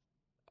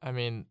 I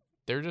mean,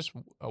 they're just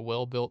a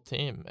well-built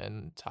team.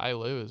 And Ty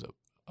Lue is an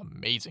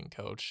amazing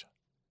coach.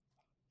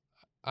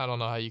 I don't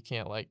know how you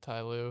can't like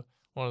Ty Lue.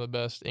 One of the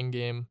best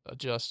in-game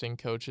adjusting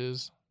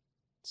coaches.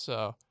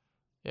 So,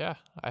 yeah,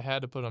 I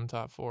had to put him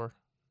top 4.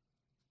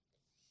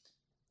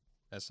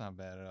 That's not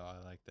bad at all.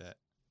 I like that.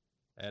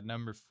 At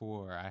number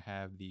 4, I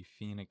have the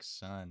Phoenix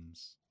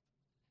Suns.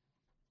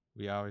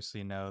 We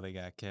obviously know they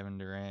got Kevin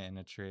Durant in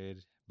a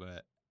trade,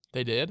 but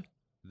They did?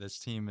 this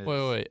team is...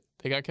 Wait.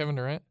 They got Kevin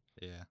Durant?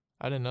 Yeah.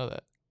 I didn't know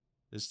that.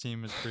 This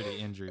team is pretty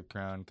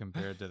injury-prone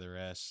compared to the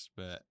rest,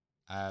 but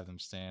I have them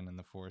staying in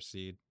the 4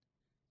 seed.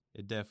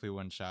 It definitely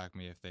wouldn't shock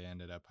me if they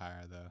ended up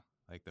higher, though,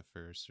 like the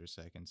 1st or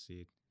 2nd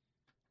seed.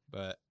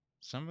 But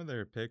some of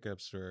their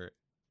pickups were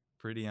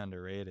pretty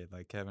underrated,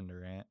 like Kevin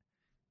Durant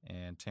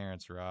and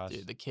Terrence Ross.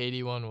 Dude, the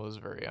KD one was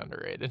very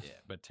underrated. Yeah,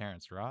 but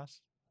Terrence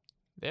Ross?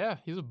 Yeah,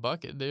 he's a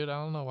bucket, dude.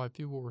 I don't know why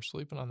people were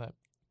sleeping on that.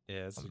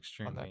 Yeah, that's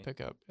extremely... on that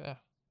pickup, yeah.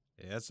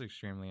 Yeah, that's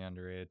extremely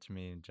underrated to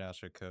me. And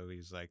Josh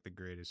Okogie's like the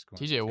greatest scorer.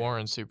 TJ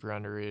Warren's super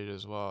underrated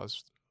as well.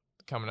 As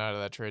coming out of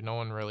that trade, no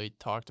one really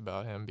talked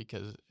about him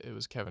because it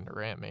was Kevin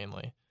Durant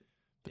mainly.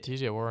 But Yeah.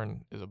 TJ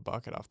Warren is a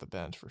bucket off the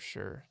bench for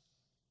sure.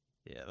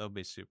 Yeah, they'll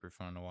be super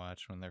fun to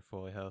watch when they're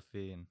fully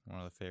healthy and one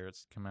of the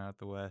favorites to come out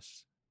the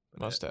West.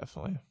 But Most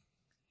definitely.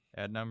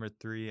 at number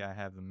 3, I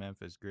have the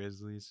Memphis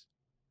Grizzlies.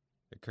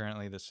 They're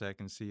currently the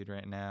 2nd seed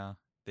right now.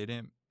 They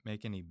didn't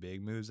make any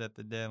big moves at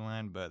the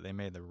deadline, but they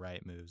made the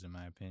right moves, in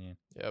my opinion.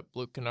 Yep,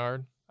 Luke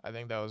Kennard. I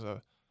think that was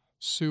a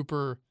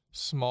super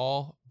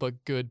small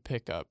but good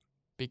pickup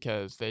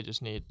because they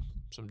just need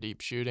some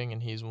deep shooting,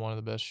 and he's one of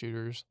the best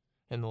shooters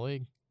in the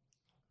league.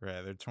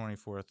 Right, they're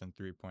 24th in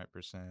 3-point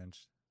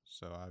percentage,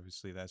 so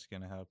obviously that's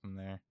going to help them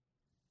there.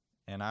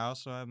 And I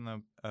also have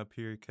them up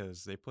here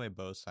because they play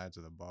both sides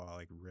of the ball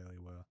like really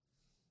well.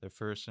 They're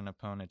first in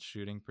opponent's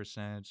shooting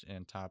percentage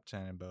and top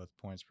 10 in both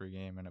points per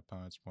game and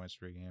opponent's points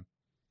per game.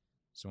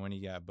 So when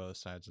you got both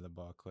sides of the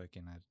ball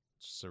clicking, that's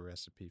just a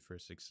recipe for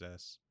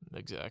success.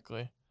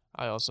 Exactly.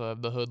 I also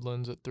have the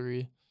Hoodlums at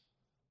 3.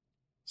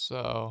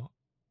 So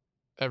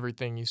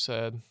everything you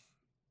said,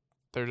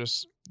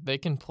 they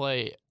can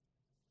play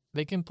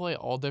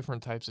all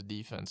different types of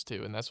defense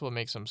too, and that's what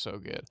makes them so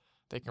good.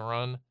 They can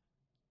run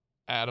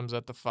Adams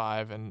at the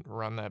 5 and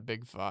run that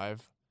big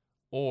 5,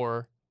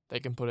 or they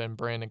can put in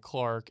Brandon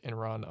Clark and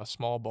run a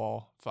small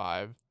ball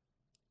 5.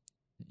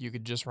 You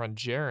could just run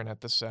Jaren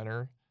at the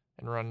center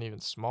and run an even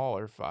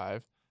smaller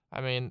 5.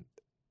 I mean,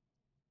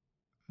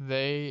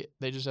 they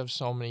just have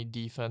so many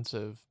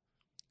defensive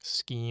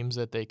schemes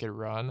that they could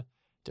run.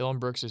 Dylan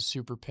Brooks is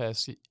super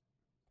pesty.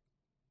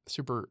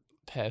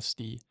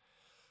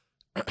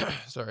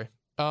 Sorry.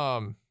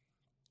 On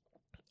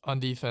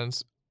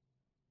defense,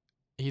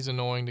 he's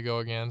annoying to go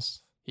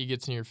against. He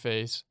gets in your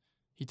face.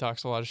 He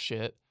talks a lot of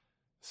shit.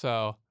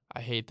 So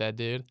I hate that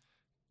dude.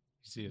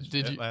 You see his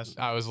fit last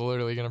night? I was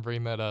literally gonna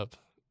bring that up.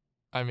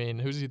 I mean,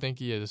 who does he think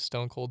he is?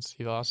 Stone Cold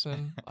Steve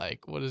Austin?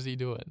 Like, what is he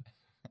doing?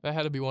 That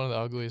had to be one of the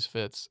ugliest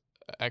fits.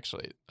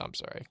 Actually, I'm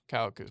sorry.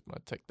 Kyle Kuzma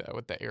took that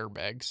with the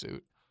airbag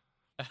suit.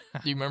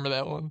 Do you remember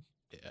that one?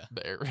 Yeah.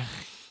 The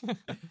airbag.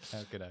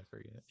 How could I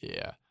forget?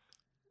 Yeah.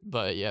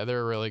 But, yeah,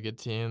 they're a really good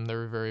team.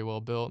 They're very well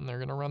built, and they're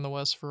going to run the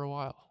West for a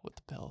while with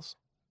the Pels.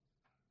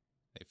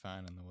 They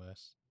fine in the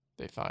West.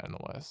 They fine in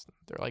the West.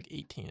 They're like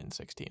 18 and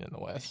 16 in the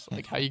West.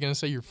 Like, how you going to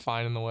say you're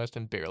fine in the West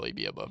and barely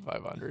be above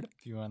 500?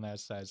 If you on that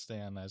side, stay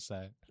on that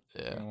side.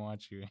 I Yeah. don't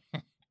want you.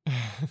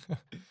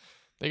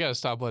 They got to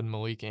stop letting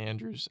Malik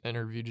Andrews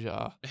interview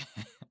Ja.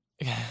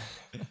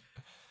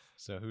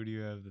 So who do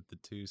you have at the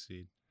 2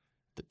 seed?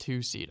 The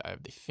 2 seed, I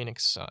have the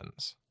Phoenix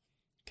Suns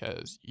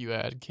because you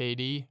had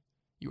KD.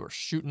 You were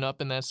shooting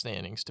up in that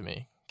standings to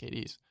me.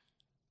 KD's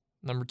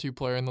number 2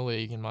 player in the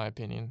league, in my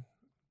opinion.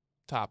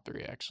 Top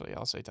 3, actually.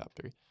 I'll say top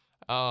 3.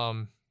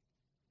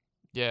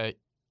 Yeah,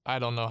 I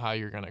don't know how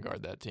you're going to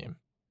guard that team.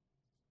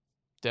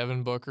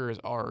 Devin Booker is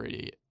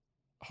already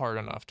hard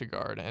enough to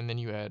guard. And then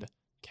you had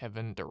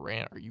Kevin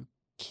Durant. Are you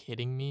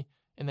kidding me?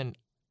 And then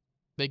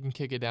they can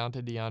kick it down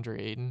to DeAndre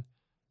Ayton.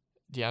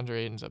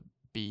 DeAndre Ayton's a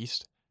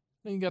beast.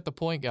 Then you got the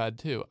point guard,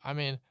 too. I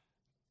mean,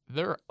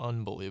 they're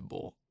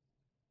unbelievable.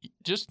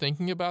 Just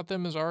thinking about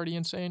them is already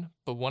insane.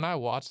 But when I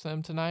watch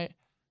them tonight,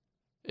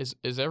 is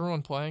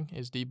everyone playing?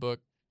 Is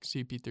D-Book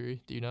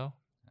CP3? Do you know?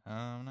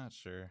 I'm not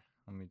sure.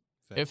 Let me.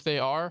 If they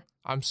are,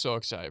 I'm so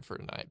excited for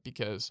tonight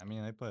because I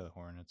mean, they play the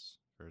Hornets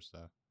first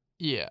off.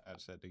 Yeah, I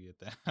just had to get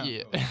that.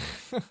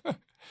 Yeah,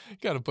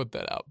 got to put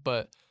that out.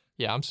 But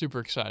yeah, I'm super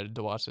excited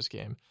to watch this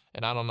game,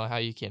 and I don't know how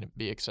you can't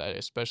be excited,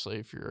 especially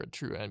if you're a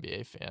true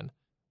NBA fan.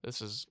 This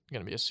is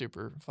gonna be a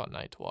super fun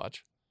night to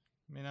watch.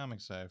 I mean, I'm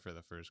excited for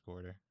the first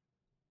quarter.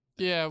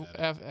 Yeah,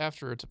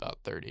 after it's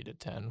about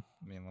 30-10.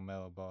 I mean,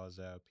 LaMelo Ball's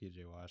out,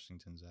 PJ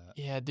Washington's out.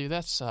 Yeah, dude,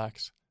 that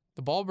sucks.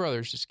 The Ball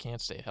brothers just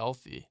can't stay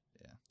healthy.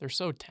 Yeah. They're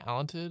so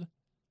talented.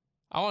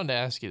 I wanted to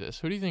ask you this.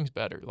 Who do you think's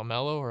better,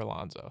 LaMelo or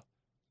Alonzo?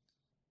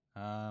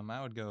 I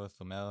would go with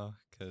LaMelo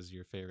because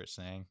your favorite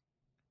saying.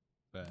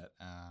 But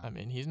I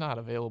mean, he's not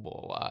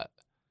available a lot.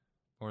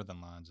 More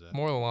than Lonzo.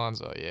 More than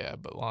Lonzo, yeah,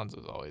 but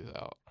Lonzo's always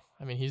out.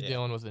 I mean, he's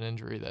dealing with an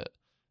injury that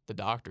the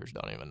doctors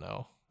don't even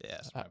know. Yeah,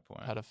 that's my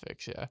point. How to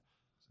fix, yeah.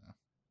 So.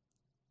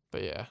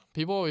 But yeah,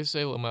 people always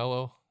say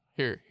LaMelo.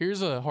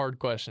 Here's a hard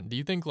question. Do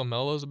you think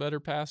LaMelo's a better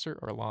passer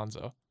or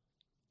Lonzo?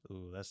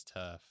 Ooh, that's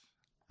tough.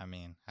 I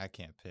mean, I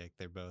can't pick.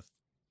 They're both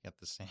got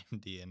the same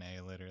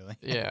DNA, literally.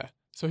 Yeah.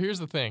 So here's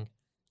the thing.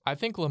 I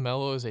think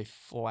LaMelo is a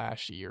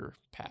flashier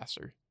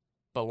passer,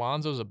 but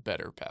Lonzo's a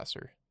better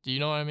passer. Do you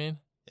know what I mean?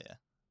 Yeah.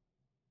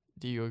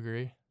 Do you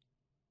agree?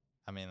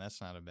 I mean,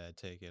 that's not a bad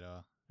take at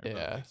all. They're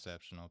both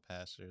exceptional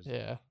passers.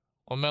 Yeah.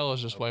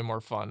 LaMelo's just way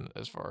more fun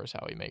as far as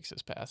how he makes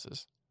his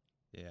passes.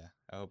 Yeah.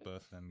 I hope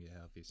both of them get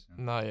healthy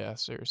soon. No, yeah,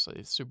 seriously.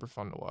 It's super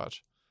fun to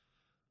watch.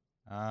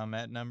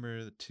 At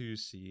number 2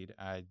 seed,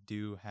 I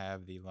do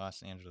have the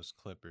Los Angeles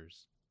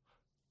Clippers.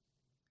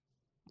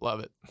 Love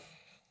it.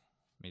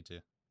 Me too.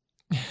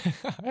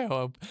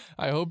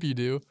 I hope you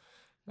do.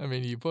 I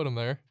mean, you put them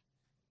there.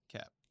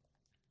 Cap.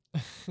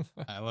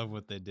 I love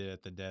what they did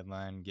at the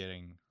deadline,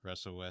 getting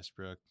Russell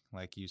Westbrook.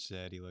 Like you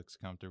said, he looks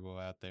comfortable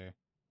out there.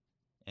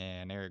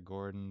 And Eric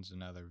Gordon's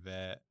another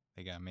vet.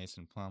 They got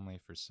Mason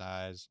Plumlee for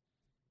size.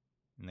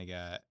 And they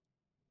got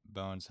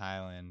Bones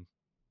Highland.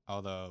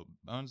 Although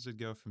Bones did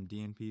go from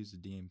DNPs to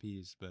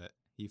DNPs, but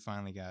he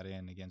finally got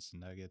in against the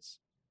Nuggets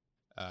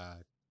a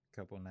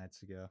couple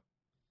nights ago.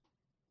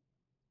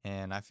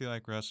 And I feel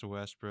like Russell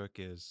Westbrook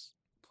is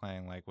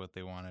playing like what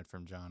they wanted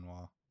from John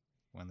Wall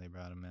when they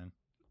brought him in.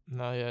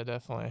 No, yeah,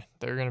 definitely.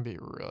 They're going to be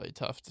really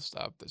tough to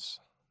stop this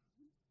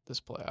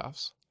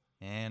playoffs.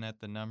 And at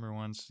the number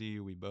 1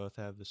 seed, we both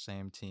have the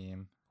same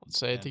team. Let's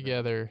say it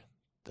together.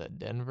 The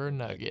Denver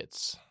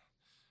Nuggets.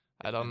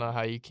 I don't know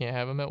how you can't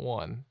have them at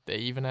 1. They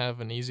even have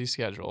an easy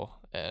schedule.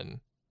 And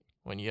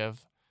when you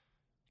have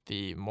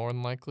the more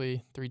than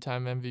likely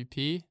 3-time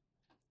MVP,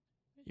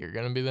 you're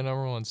going to be the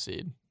number 1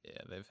 seed.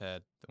 Yeah, they've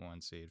had the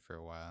 1 seed for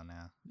a while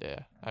now. Yeah,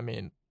 I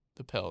mean,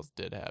 the Pels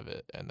did have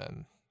it, and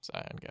then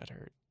Zion got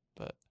hurt.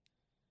 But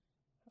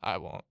I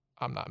won't.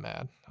 I'm not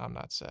mad. I'm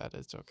not sad.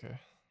 It's okay.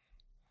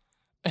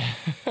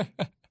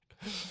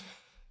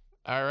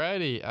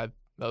 Alrighty.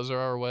 Those are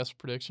our West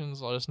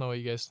predictions. Let us know what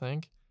you guys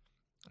think.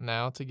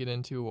 Now to get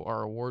into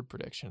our award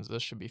predictions.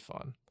 This should be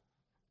fun.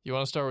 You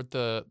want to start with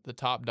the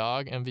top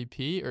dog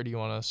MVP, or do you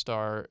want to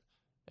start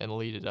and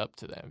lead it up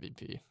to the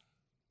MVP?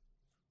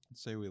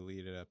 Let's say we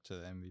lead it up to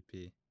the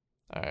MVP.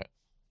 All right.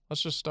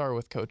 Let's just start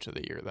with Coach of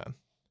the Year then.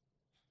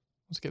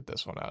 Let's get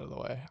this one out of the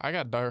way. I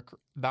got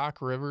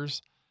Doc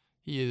Rivers.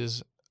 He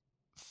is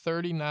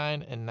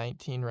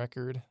 39-19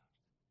 record,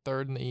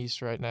 3rd in the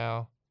East right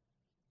now.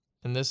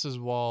 And this is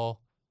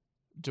while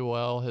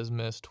Joel has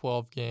missed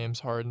 12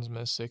 games, Harden's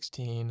missed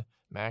 16,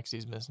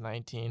 Maxi's missed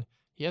 19.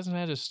 He hasn't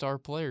had his star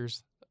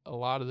players a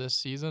lot of this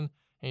season,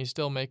 and he's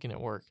still making it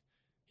work.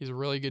 He's a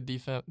really good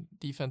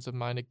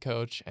defensive-minded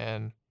coach,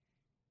 and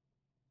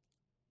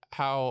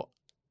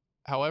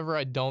however,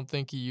 I don't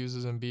think he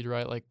uses Embiid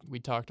right like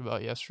we talked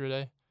about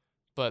yesterday,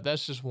 but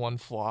that's just one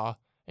flaw,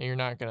 and you're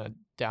not going to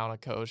down a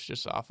coach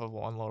just off of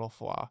one little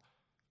flaw.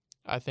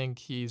 I think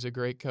he's a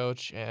great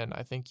coach, and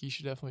I think he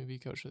should definitely be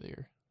Coach of the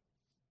Year.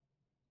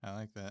 I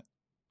like that.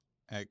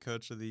 At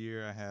Coach of the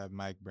Year, I have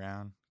Mike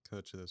Brown,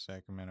 coach of the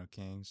Sacramento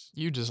Kings.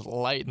 You just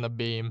lighten the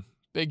beam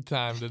big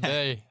time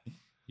today.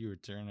 You were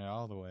turning it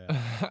all the way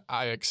up.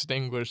 I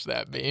extinguished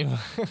that beam.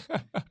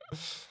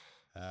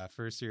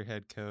 First-year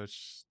head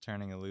coach,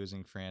 turning a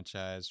losing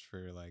franchise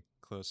for like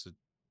close to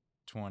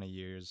 20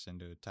 years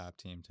into a top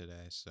team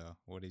today. So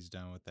what he's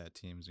done with that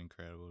team is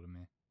incredible to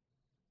me.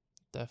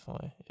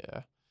 Definitely,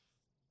 yeah.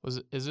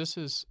 Is this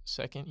his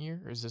second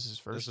year or is this his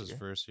first year? This is his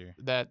first year.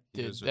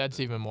 That's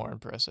even more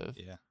impressive.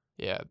 Yeah.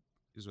 Yeah.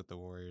 He was with the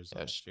Warriors Yeah,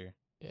 last year.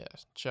 Yeah,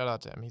 shout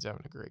out to him. He's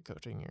having a great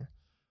coaching year.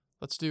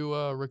 Let's do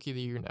Rookie of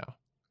the Year now.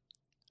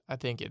 I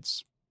think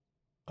it's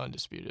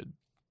undisputed.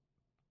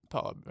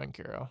 Paolo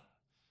Banchero.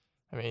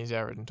 I mean, he's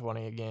averaging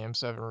 20 a game,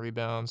 7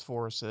 rebounds,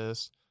 4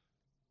 assists.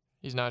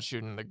 He's not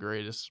shooting the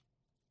greatest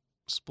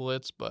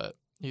splits, but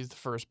he's the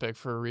first pick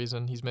for a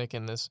reason. He's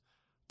making this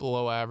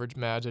below-average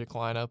Magic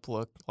lineup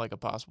look like a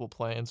possible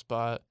play-in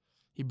spot.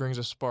 He brings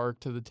a spark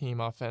to the team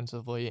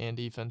offensively and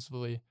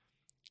defensively.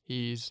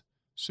 He's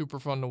super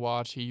fun to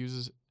watch. He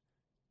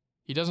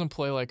doesn't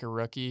play like a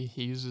rookie.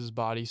 He uses his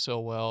body so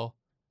well,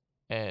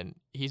 and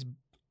he's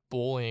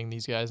bullying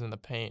these guys in the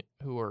paint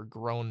who are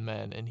grown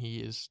men, and he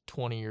is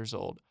 20 years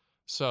old.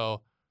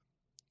 So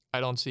I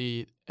don't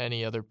see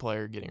any other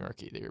player getting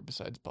Rookie of the Year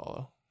besides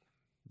Paulo.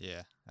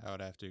 Yeah, I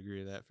would have to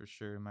agree with that for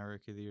sure. My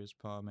Rookie of the Year is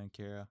Paolo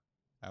Banchero.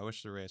 I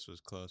wish the race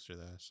was closer,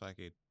 though, so I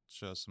could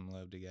show some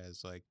love to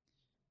guys like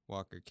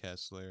Walker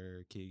Kessler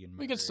or Keegan Murray.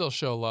 We can still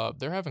show love.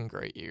 They're having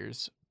great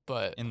years,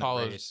 but in the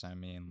race, I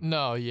mean.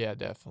 No, yeah,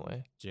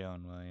 definitely.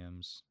 Jalen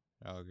Williams,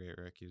 all great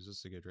rookies. This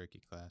is a good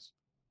rookie class.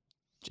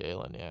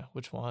 Jalen, yeah.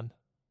 Which one?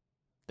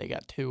 They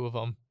got 2 of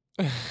them.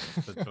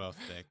 The 12th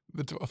pick.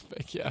 The 12th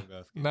pick, yeah.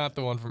 Not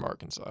the one from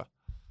Arkansas.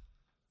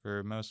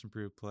 For most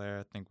improved player,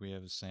 I think we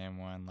have the same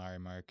one, Lauri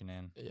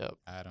Markkanen. Yep.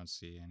 I don't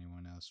see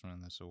anyone else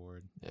winning this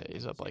award. Yeah,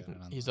 he's up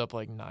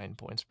like 9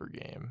 points per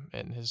game,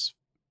 and his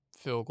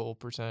field goal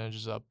percentage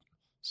is up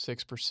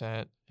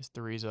 6%. His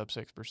three's up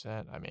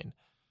 6%. I mean,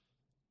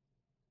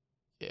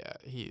 yeah,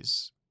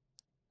 he's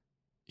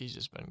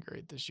just been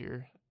great this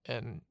year,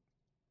 and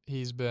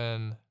he's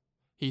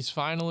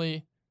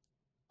finally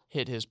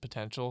hit his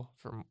potential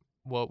from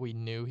what we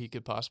knew he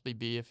could possibly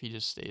be if he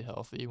just stayed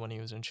healthy when he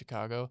was in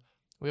Chicago.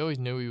 We always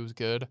knew he was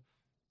good,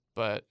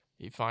 but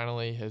he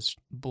finally has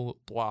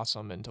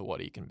blossomed into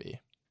what he can be.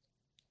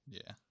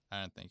 Yeah,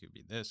 I didn't think he'd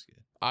be this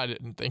good. I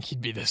didn't think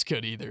he'd be this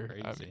good either.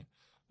 Crazy. I mean,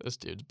 this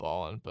dude's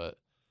balling, but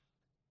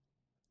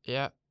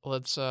yeah,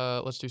 let's do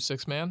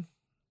 6-man.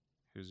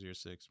 Who's your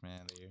 6th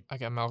man of the year? I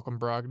got Malcolm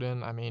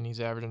Brogdon. I mean, he's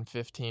averaging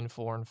 15,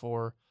 4 and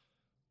 4,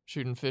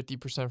 shooting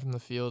 50% from the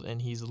field,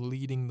 and he's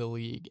leading the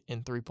league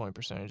in 3-point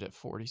percentage at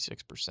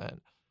 46%.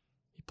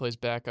 He plays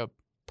backup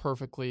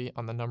perfectly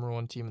on the number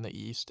 1 team in the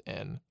East,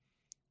 and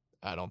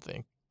I don't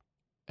think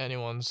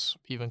anyone's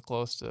even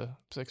close to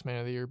 6th man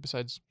of the year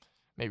besides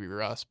maybe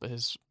Russ, but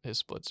his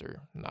splits are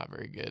not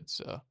very good,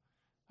 so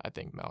I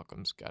think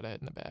Malcolm's got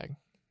it in the bag.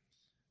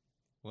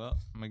 Well,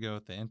 I'm going to go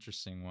with the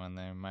interesting one.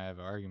 They might have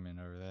an argument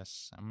over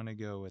this. I'm going to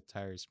go with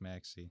Tyrese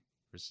Maxey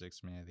for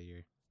 6th man of the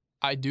year.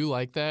 I do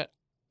like that.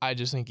 I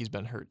just think he's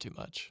been hurt too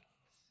much.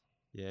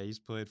 Yeah, he's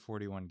played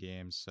 41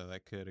 games, so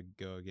that could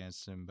go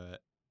against him,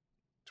 but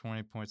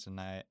 20 points a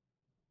night,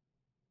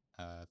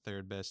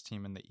 3rd best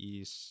team in the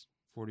East,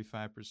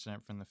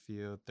 45% from the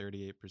field,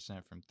 38%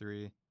 from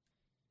 3.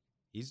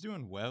 He's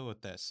doing well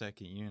with that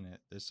second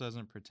unit. This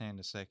doesn't pertain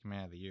to 2nd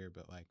man of the year,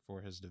 but like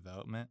for his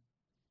development,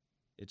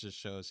 it just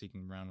shows he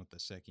can run with the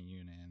second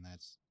unit, and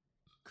that's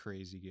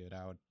crazy good.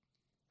 I would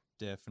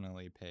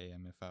definitely pay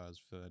him if I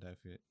was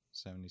Philadelphia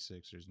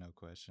 76ers, no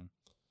question.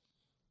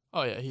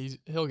 Oh yeah,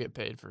 he'll get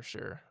paid for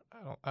sure.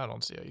 I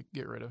don't see how you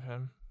get rid of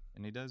him.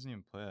 And he doesn't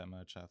even play that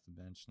much off the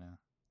bench now.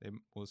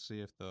 We'll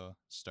see if they'll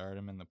start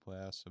him in the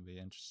playoffs. It'll be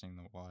interesting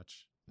to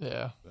watch.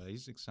 Yeah. But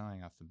he's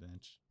excelling off the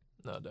bench.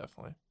 No,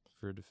 definitely.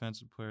 For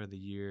Defensive Player of the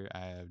Year, I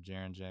have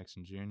Jaren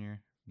Jackson Jr.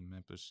 from the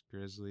Memphis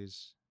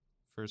Grizzlies.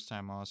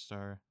 First-time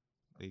All-Star,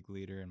 league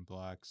leader in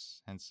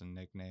blocks, hence the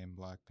nickname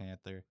Block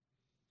Panther.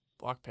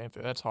 Block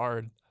Panther, that's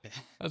hard.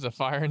 That's a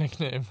fire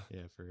nickname.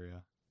 Yeah, for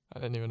real. I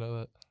didn't even know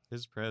that.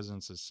 His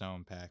presence is so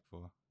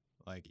impactful.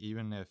 Like,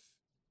 even if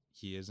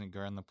he isn't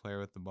guarding the player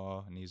with the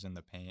ball and he's in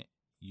the paint,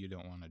 you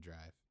don't want to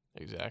drive.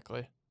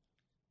 Exactly.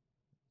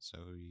 So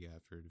who you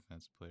got for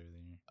Defensive Player of the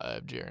Year? I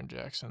have Jaren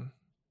Jackson.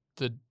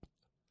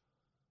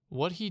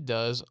 What he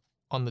does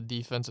on the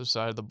defensive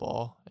side of the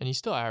ball, and he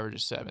still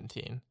averages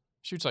 17.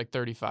 Shoots like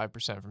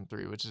 35% from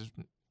 3, which is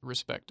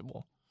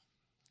respectable.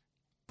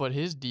 But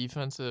his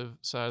defensive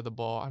side of the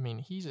ball, I mean,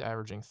 he's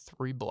averaging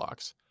 3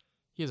 blocks.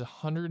 He has a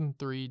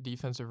 103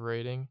 defensive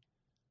rating,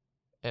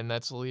 and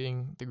that's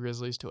leading the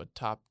Grizzlies to a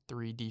top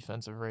 3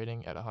 defensive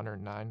rating at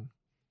 109.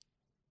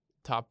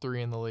 Top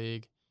 3 in the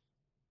league.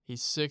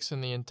 He's 6th in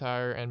the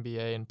entire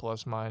NBA in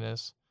plus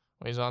minus.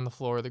 When he's on the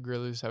floor, the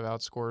Grizzlies have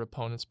outscored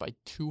opponents by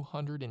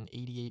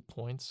 288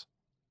 points.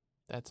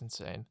 That's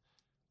insane.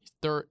 He's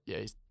third.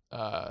 Yeah,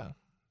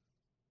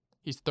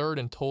 he's third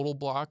in total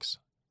blocks,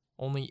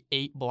 only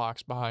 8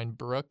 blocks behind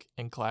Brooke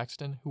and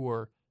Claxton, who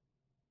are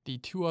the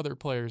 2 other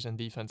players in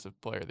Defensive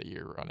Player of the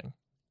Year running.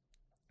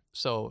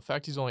 So the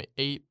fact he's only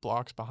 8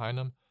 blocks behind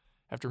them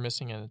after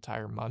missing an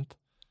entire month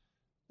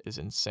is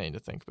insane to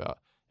think about.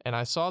 And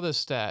I saw this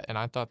stat, and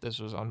I thought this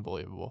was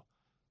unbelievable.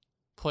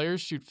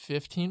 Players shoot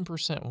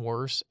 15%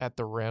 worse at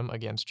the rim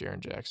against Jaren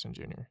Jackson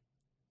Jr.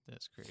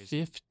 That's crazy.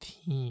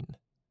 15.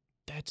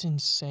 That's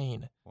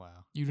insane.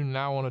 Wow. You do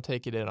not want to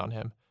take it in on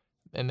him.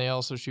 And they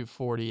also shoot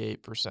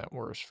 48%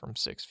 worse from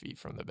 6 feet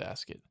from the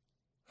basket.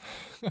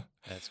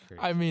 That's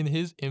crazy. I mean,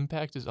 his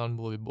impact is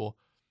unbelievable.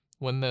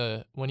 When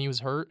he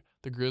was hurt,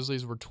 the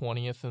Grizzlies were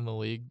 20th in the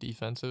league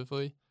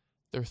defensively.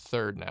 They're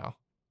third now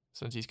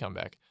since he's come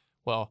back.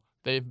 Well,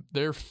 they've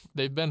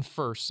been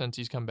first since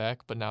he's come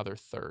back, but now they're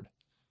third.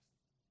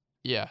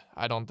 Yeah,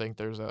 I don't think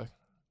there's a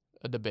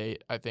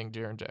debate. I think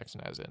Jaren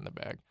Jackson has it in the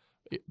bag.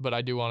 But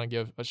I do want to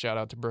give a shout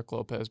out to Brook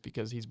Lopez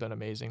because he's been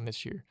amazing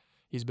this year.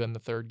 He's been the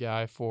third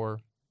guy for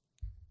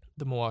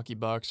the Milwaukee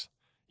Bucks.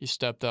 He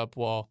stepped up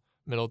while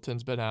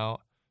Middleton's been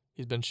out.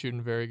 He's been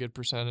shooting very good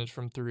percentage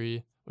from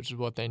three, which is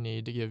what they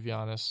need to give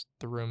Giannis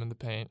the room in the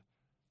paint.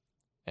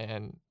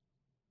 And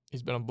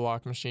he's been a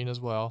block machine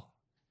as well.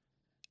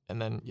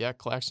 And then, yeah,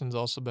 Claxton's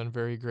also been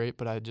very great,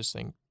 but I just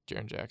think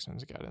Jaren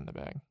Jackson's got it in the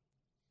bag.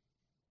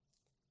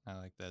 I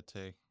like that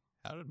take.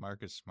 How did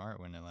Marcus Smart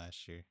win it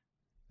last year?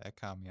 That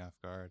caught me off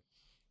guard.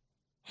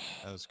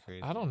 That was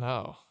crazy. I don't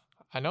know.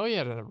 I know he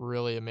had a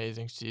really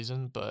amazing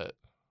season, but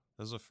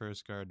That was the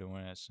first guard to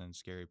win it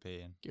since Gary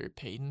Payton. Gary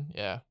Payton,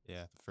 yeah.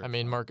 Yeah, the first I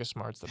mean, one. Marcus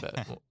Smart's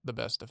the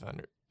best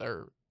defender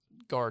or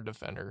guard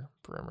defender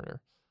perimeter.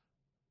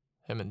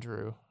 Him and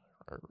Drew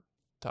are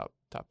top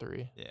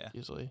three. Yeah,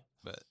 easily.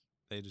 but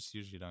they just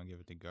usually don't give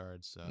it to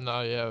guards. So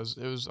No, yeah,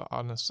 it was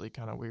honestly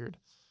kind of weird.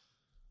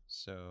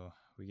 So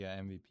we got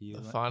MVP.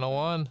 The final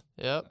one.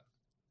 Yep.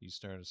 You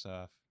start us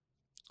off.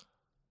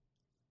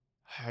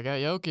 I got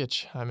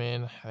Jokic. I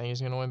mean, I think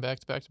he's going to win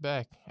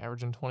back-to-back-to-back,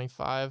 averaging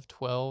 25,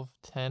 12,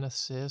 10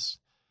 assists,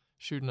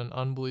 shooting an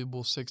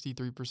unbelievable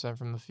 63%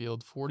 from the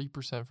field,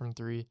 40% from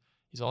three.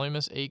 He's only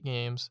missed 8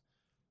 games.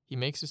 He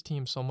makes his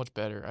team so much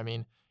better. I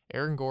mean,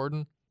 Aaron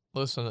Gordon,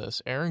 listen to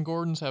this. Aaron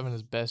Gordon's having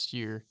his best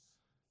year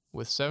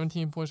with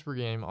 17 points per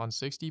game on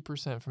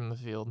 60% from the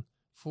field,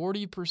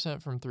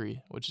 40% from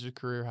three, which is a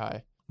career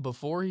high.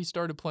 Before he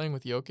started playing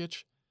with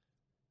Jokic,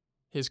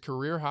 his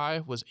career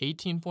high was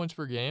 18 points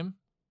per game,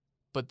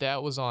 but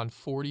that was on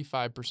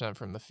 45%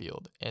 from the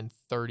field and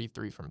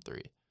 33 from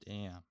three.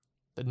 Damn.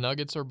 The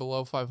Nuggets are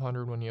below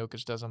 500 when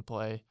Jokic doesn't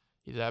play.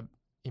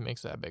 He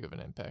makes that big of an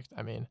impact.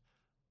 I mean,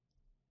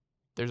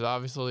 there's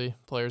obviously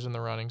players in the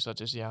running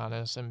such as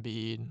Giannis,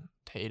 Embiid,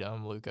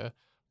 Tatum, Luka,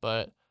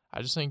 but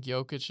I just think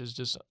Jokic is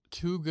just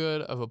too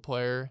good of a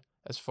player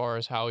as far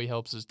as how he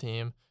helps his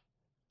team.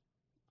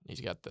 He's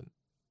got the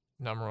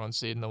number 1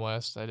 seed in the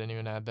West. I didn't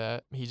even add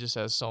that. He just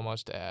has so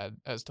much to add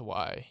as to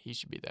why he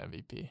should be the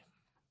MVP.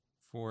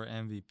 For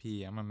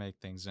MVP, I'm going to make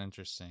things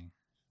interesting.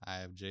 I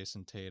have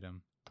Jason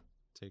Tatum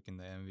taking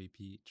the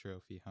MVP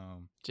trophy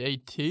home.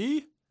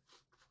 JT?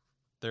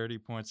 30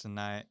 points a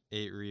night,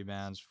 8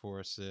 rebounds, 4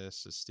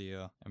 assists, a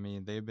steal. I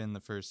mean, they've been the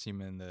first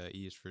team in the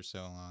East for so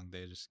long.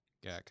 They just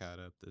got caught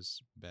up.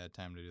 This bad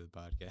time to do the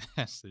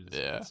podcast. They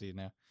just see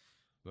now.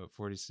 But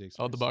 46.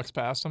 Oh, the Bucks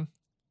passed them?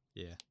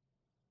 Yeah,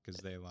 because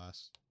they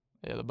lost.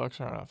 Yeah, the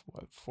Bucks are on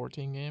a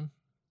 14 game?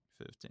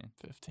 15.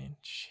 15.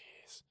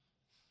 Jeez.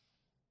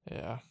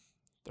 Yeah,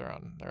 they're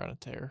on a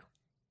tear.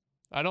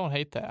 I don't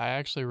hate that. I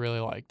actually really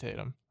like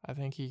Tatum. I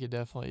think he could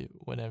definitely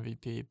win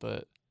MVP,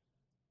 but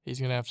he's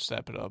going to have to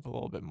step it up a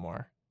little bit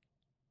more.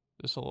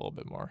 Just a little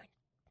bit more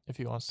if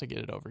he wants to get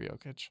it over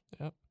Jokic.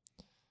 Yep.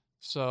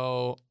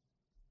 So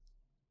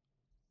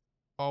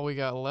all we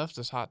got left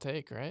is hot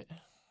take, right?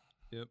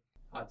 Yep.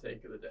 Hot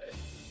take of the day.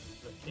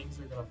 The Kings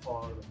are going to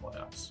fall out of the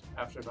playoffs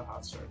after the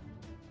hot start.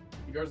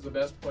 He guards the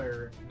best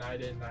player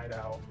night in, night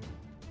out.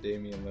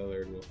 Damian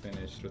Lillard will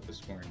finish with the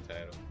scoring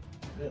title.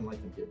 I didn't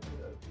like them giving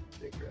it a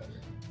big router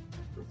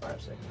for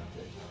 5-second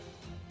update.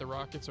 The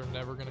Rockets are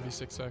never going to be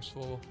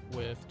successful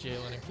with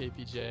Jalen and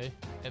KPJ,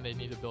 and they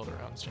need to build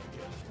around Schengen.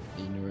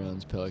 The New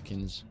Orleans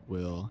Pelicans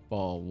will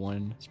fall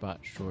 1 spot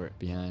short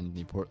behind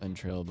the Portland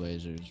Trail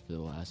Blazers for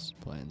the last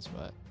play-in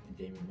spot. And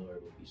Damian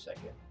Lillard will be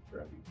second for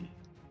MVP.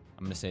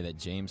 I'm going to say that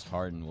James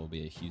Harden will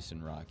be a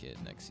Houston Rocket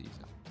next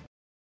season.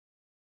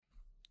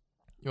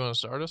 You want to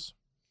start us?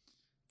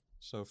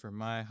 So for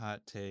my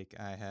hot take,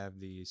 I have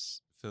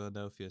these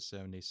Philadelphia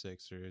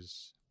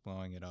 76ers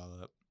blowing it all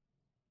up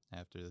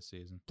after the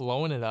season.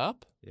 Blowing it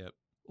up? Yep.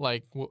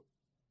 Like,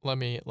 let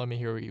me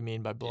hear what you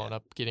mean by blowing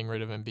up, getting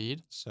rid of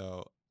Embiid.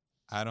 So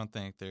I don't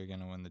think they're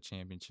going to win the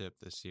championship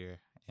this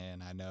year.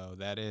 And I know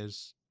that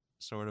is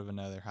sort of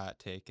another hot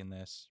take in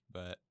this,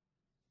 but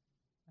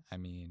I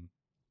mean,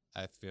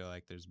 I feel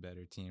like there's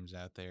better teams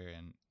out there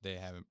and they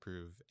haven't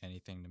proved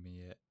anything to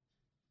me yet.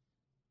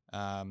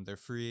 They're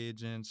free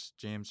agents,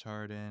 James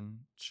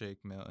Harden,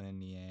 Shake Milton,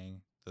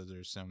 Niang. Those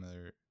are some of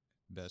their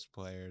best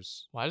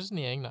players. Why does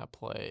Niang not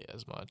play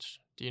as much?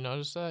 Do you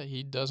notice that?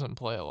 He doesn't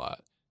play a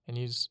lot, and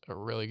he's a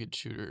really good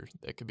shooter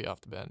that could be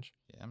off the bench.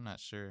 Yeah, I'm not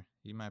sure.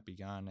 He might be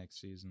gone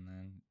next season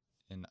then.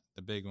 And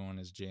the big one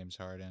is James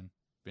Harden.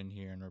 Been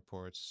hearing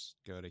reports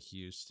go to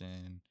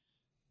Houston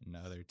and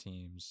other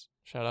teams.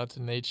 Shout out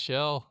to Nate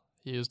Shell.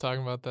 He was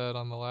talking about that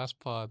on the last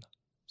pod.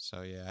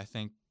 So, yeah, I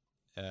think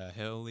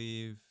he'll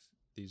leave.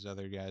 These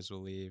other guys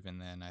will leave, and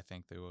then I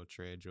think they will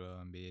trade Joel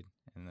Embiid,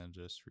 and then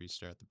just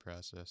restart the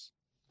process.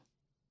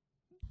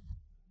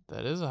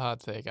 That is a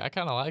hot take. I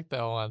kind of like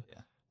that one.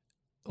 Yeah.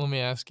 Let me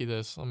ask you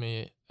this. Let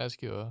me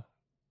ask you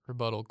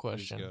rebuttal Just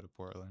question. go to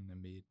Portland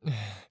and beat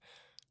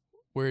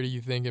Where do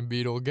you think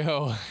Embiid will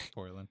go?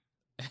 Portland.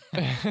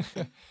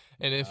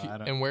 And if No, I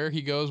don't- and where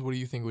he goes, what do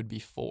you think would be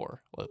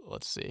 4?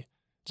 Let's see.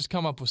 Just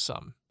come up with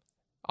something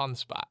on the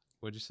spot.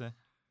 What'd you say?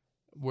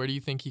 Where do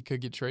you think he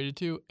could get traded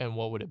to, and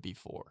what would it be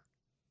for?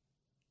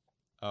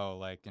 Oh,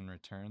 like in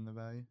return the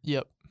value?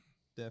 Yep.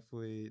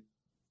 Definitely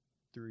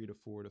 3 to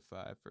 4 to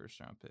 5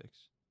 first-round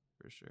picks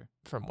for sure.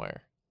 From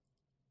where?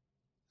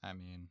 I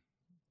mean,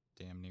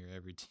 damn near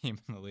every team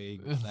in the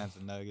league besides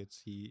the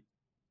Nuggets, Heat,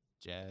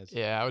 Jazz.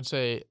 Yeah, I would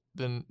say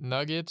the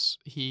Nuggets,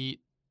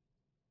 Heat,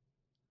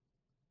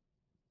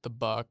 the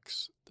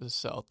Bucks, the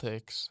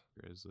Celtics,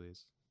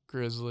 Grizzlies.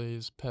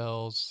 Grizzlies,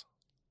 Pels.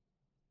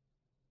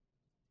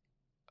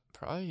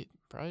 Probably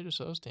just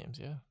those teams,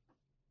 yeah.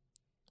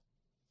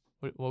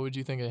 What would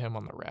you think of him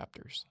on the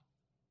Raptors?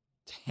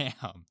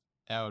 Damn,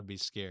 that would be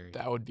scary.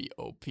 That would be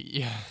OP.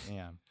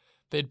 Damn.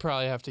 They'd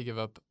probably have to give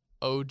up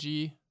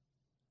OG,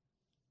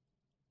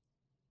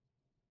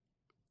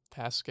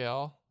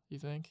 Pascal, you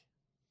think?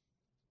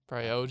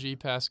 Probably OG,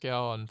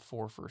 Pascal, and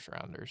 4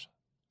 first-rounders.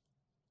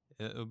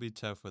 It'll be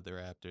tough with the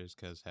Raptors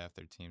because half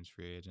their team's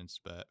free agents,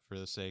 but for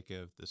the sake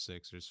of the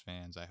Sixers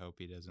fans, I hope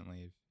he doesn't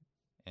leave.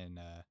 And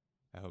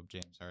I hope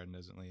James Harden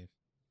doesn't leave.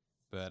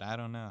 But I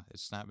don't know.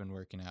 It's not been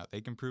working out.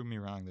 They can prove me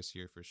wrong this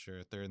year for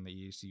sure. Third in the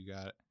East, you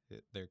got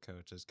their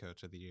coach as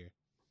coach of the year.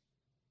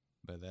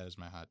 But that is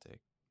my hot take.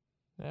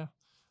 Yeah.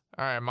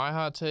 All right, my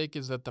hot take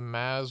is that the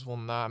Mavs will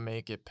not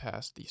make it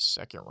past the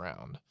second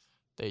round.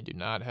 They do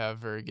not have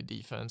very good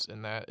defense,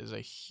 and that is a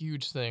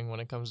huge thing when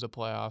it comes to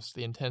playoffs.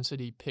 The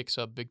intensity picks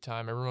up big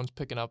time. Everyone's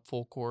picking up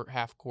full court,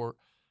 half court.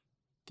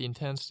 The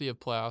intensity of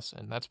playoffs,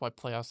 and that's why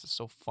playoffs is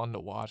so fun to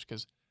watch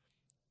because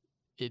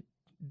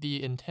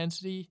the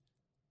intensity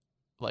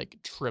like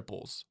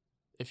triples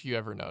if you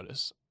ever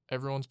notice.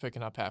 Everyone's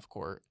picking up half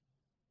court,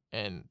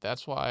 and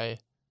that's why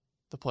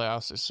the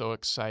playoffs is so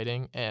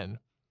exciting. And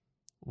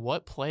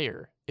what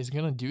player is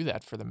going to do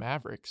that for the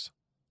Mavericks?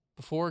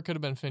 Before it could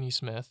have been Finney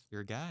Smith,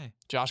 Your guy.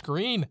 Josh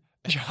Green.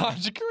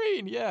 Josh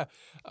Green, yeah.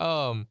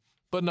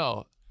 But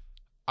no,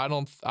 I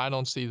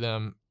don't see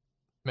them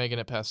making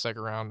it past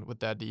second round with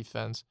that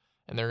defense,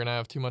 and they're gonna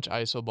have too much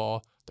ISO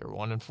ball. They're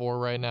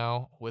 1-4 right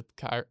now with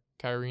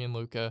Kyrie and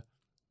Luka,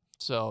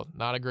 so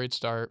not a great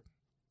start.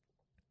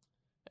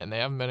 And they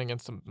haven't been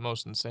against the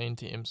most insane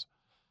teams.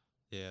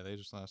 Yeah, they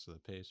just lost to the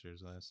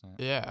Pacers last night.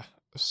 Yeah.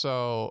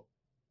 So,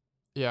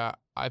 yeah,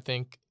 I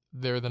think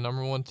they're the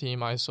number 1 team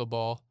ISO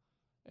ball,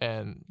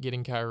 and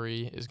getting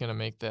Kyrie is going to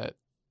make that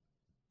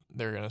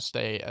they're going to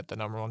stay at the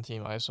number 1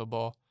 team ISO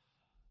ball.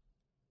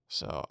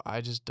 So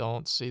I just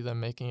don't see them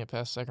making it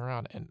past second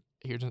round. And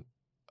here's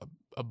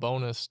a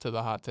bonus to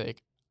the hot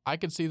take. I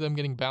could see them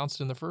getting bounced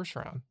in the first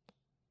round.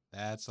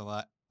 That's a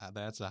lot.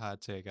 That's a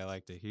hot take I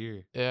like to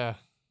hear. Yeah.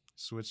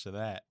 Switch to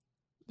that.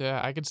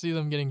 Yeah, I could see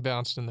them getting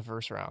bounced in the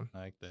first round. I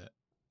like that.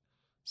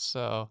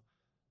 So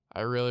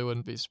I really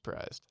wouldn't be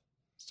surprised.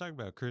 Let's talk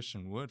about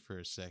Christian Wood for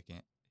a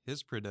second.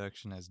 His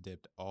production has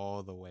dipped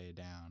all the way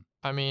down.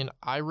 I mean,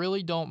 I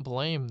really don't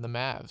blame the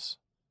Mavs.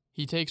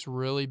 He takes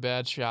really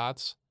bad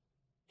shots.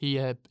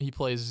 He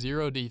plays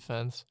zero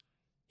defense.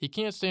 He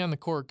can't stay on the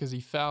court because he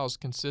fouls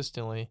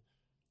consistently.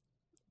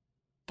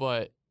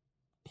 But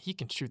he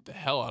can shoot the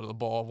hell out of the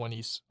ball when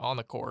he's on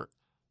the court.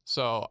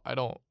 So I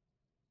don't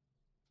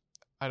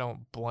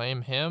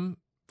blame him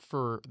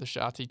for the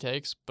shots he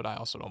takes, but I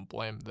also don't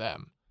blame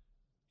them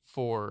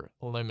for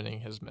limiting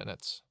his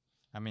minutes.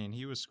 I mean,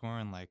 he was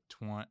scoring like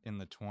in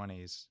the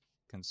 20s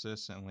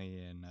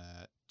consistently in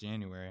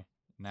January.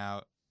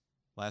 Now,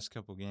 last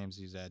couple games,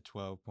 he's had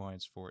 12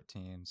 points,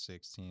 14,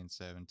 16,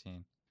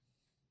 17,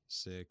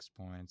 6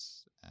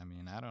 points. I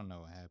mean, I don't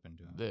know what happened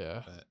to him.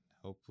 Yeah. But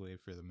hopefully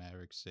for the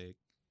Mavericks' sake,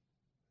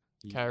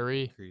 he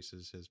Kyrie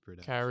increases his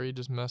production. Kyrie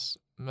just messed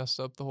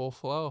up the whole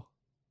flow.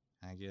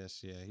 I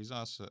guess, yeah.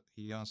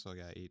 He also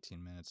got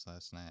 18 minutes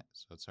last night,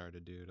 so it's hard to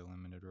do at a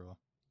limited role.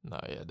 No,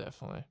 yeah,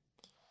 definitely.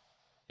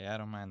 Yeah, I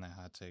don't mind that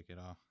hot take at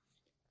all.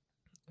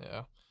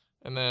 Yeah.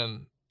 And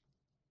then,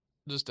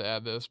 just to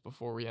add this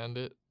before we end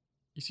it,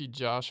 you see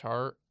Josh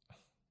Hart,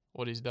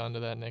 what he's done to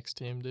that Knicks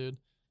team, dude?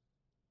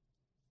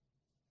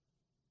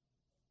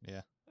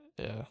 Yeah.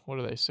 Yeah. What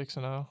are they,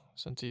 6-0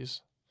 since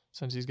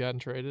he's gotten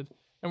traded?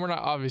 And we're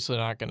obviously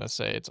not going to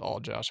say it's all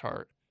Josh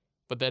Hart,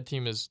 but that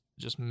team is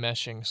just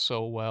meshing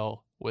so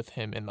well with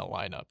him in the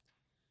lineup.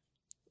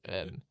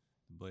 And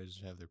The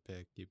Blazers have their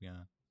pick. Keep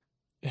going.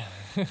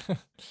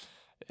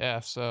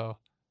 yeah, so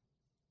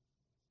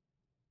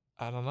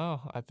I don't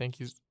know. I think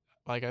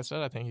like I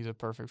said, I think he's a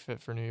perfect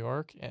fit for New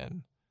York,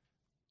 and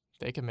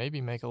they can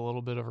maybe make a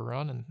little bit of a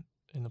run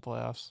in the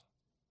playoffs.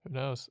 Who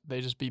knows?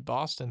 They just beat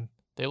Boston.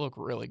 They look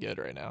really good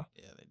right now.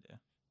 Yeah, they do.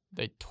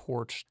 They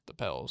torched the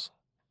Pels.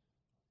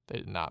 They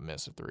did not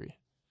miss a 3.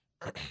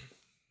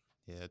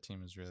 Yeah, that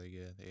team is really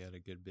good. They had a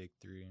good big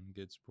 3 and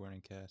good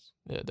supporting cast.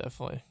 Yeah,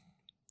 definitely.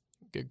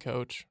 Good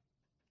coach.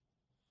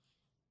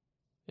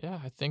 Yeah,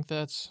 I think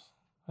that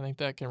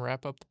can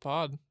wrap up the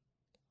pod.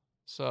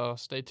 So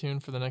stay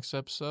tuned for the next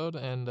episode,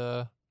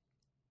 and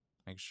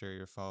Make sure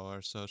you follow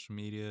our social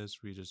medias.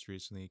 We just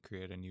recently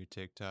created a new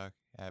TikTok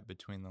at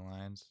Between the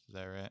Lines. Is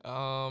that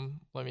right?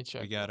 Let me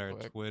check. We got real our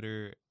quick.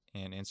 Twitter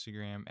and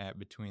Instagram at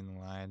Between the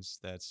Lines.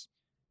 That's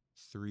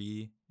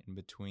 3 in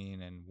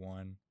between and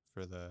 1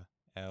 for the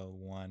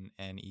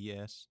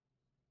L1NES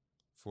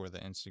for the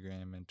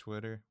Instagram and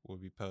Twitter. We'll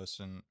be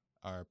posting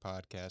our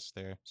podcast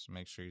there, so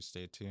make sure you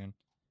stay tuned.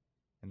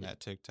 And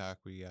that TikTok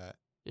we got.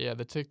 Yeah,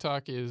 the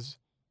TikTok is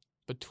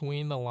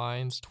Between the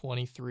Lines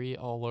 23,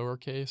 all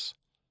lowercase.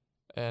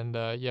 And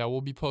yeah,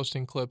 we'll be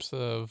posting clips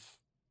of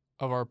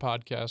our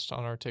podcast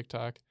on our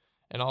TikTok.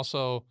 And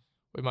also,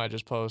 we might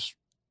just post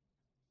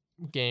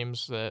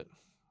games that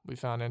we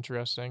found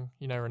interesting.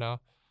 You never know.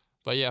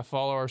 But yeah,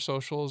 follow our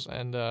socials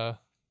and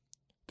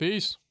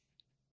peace.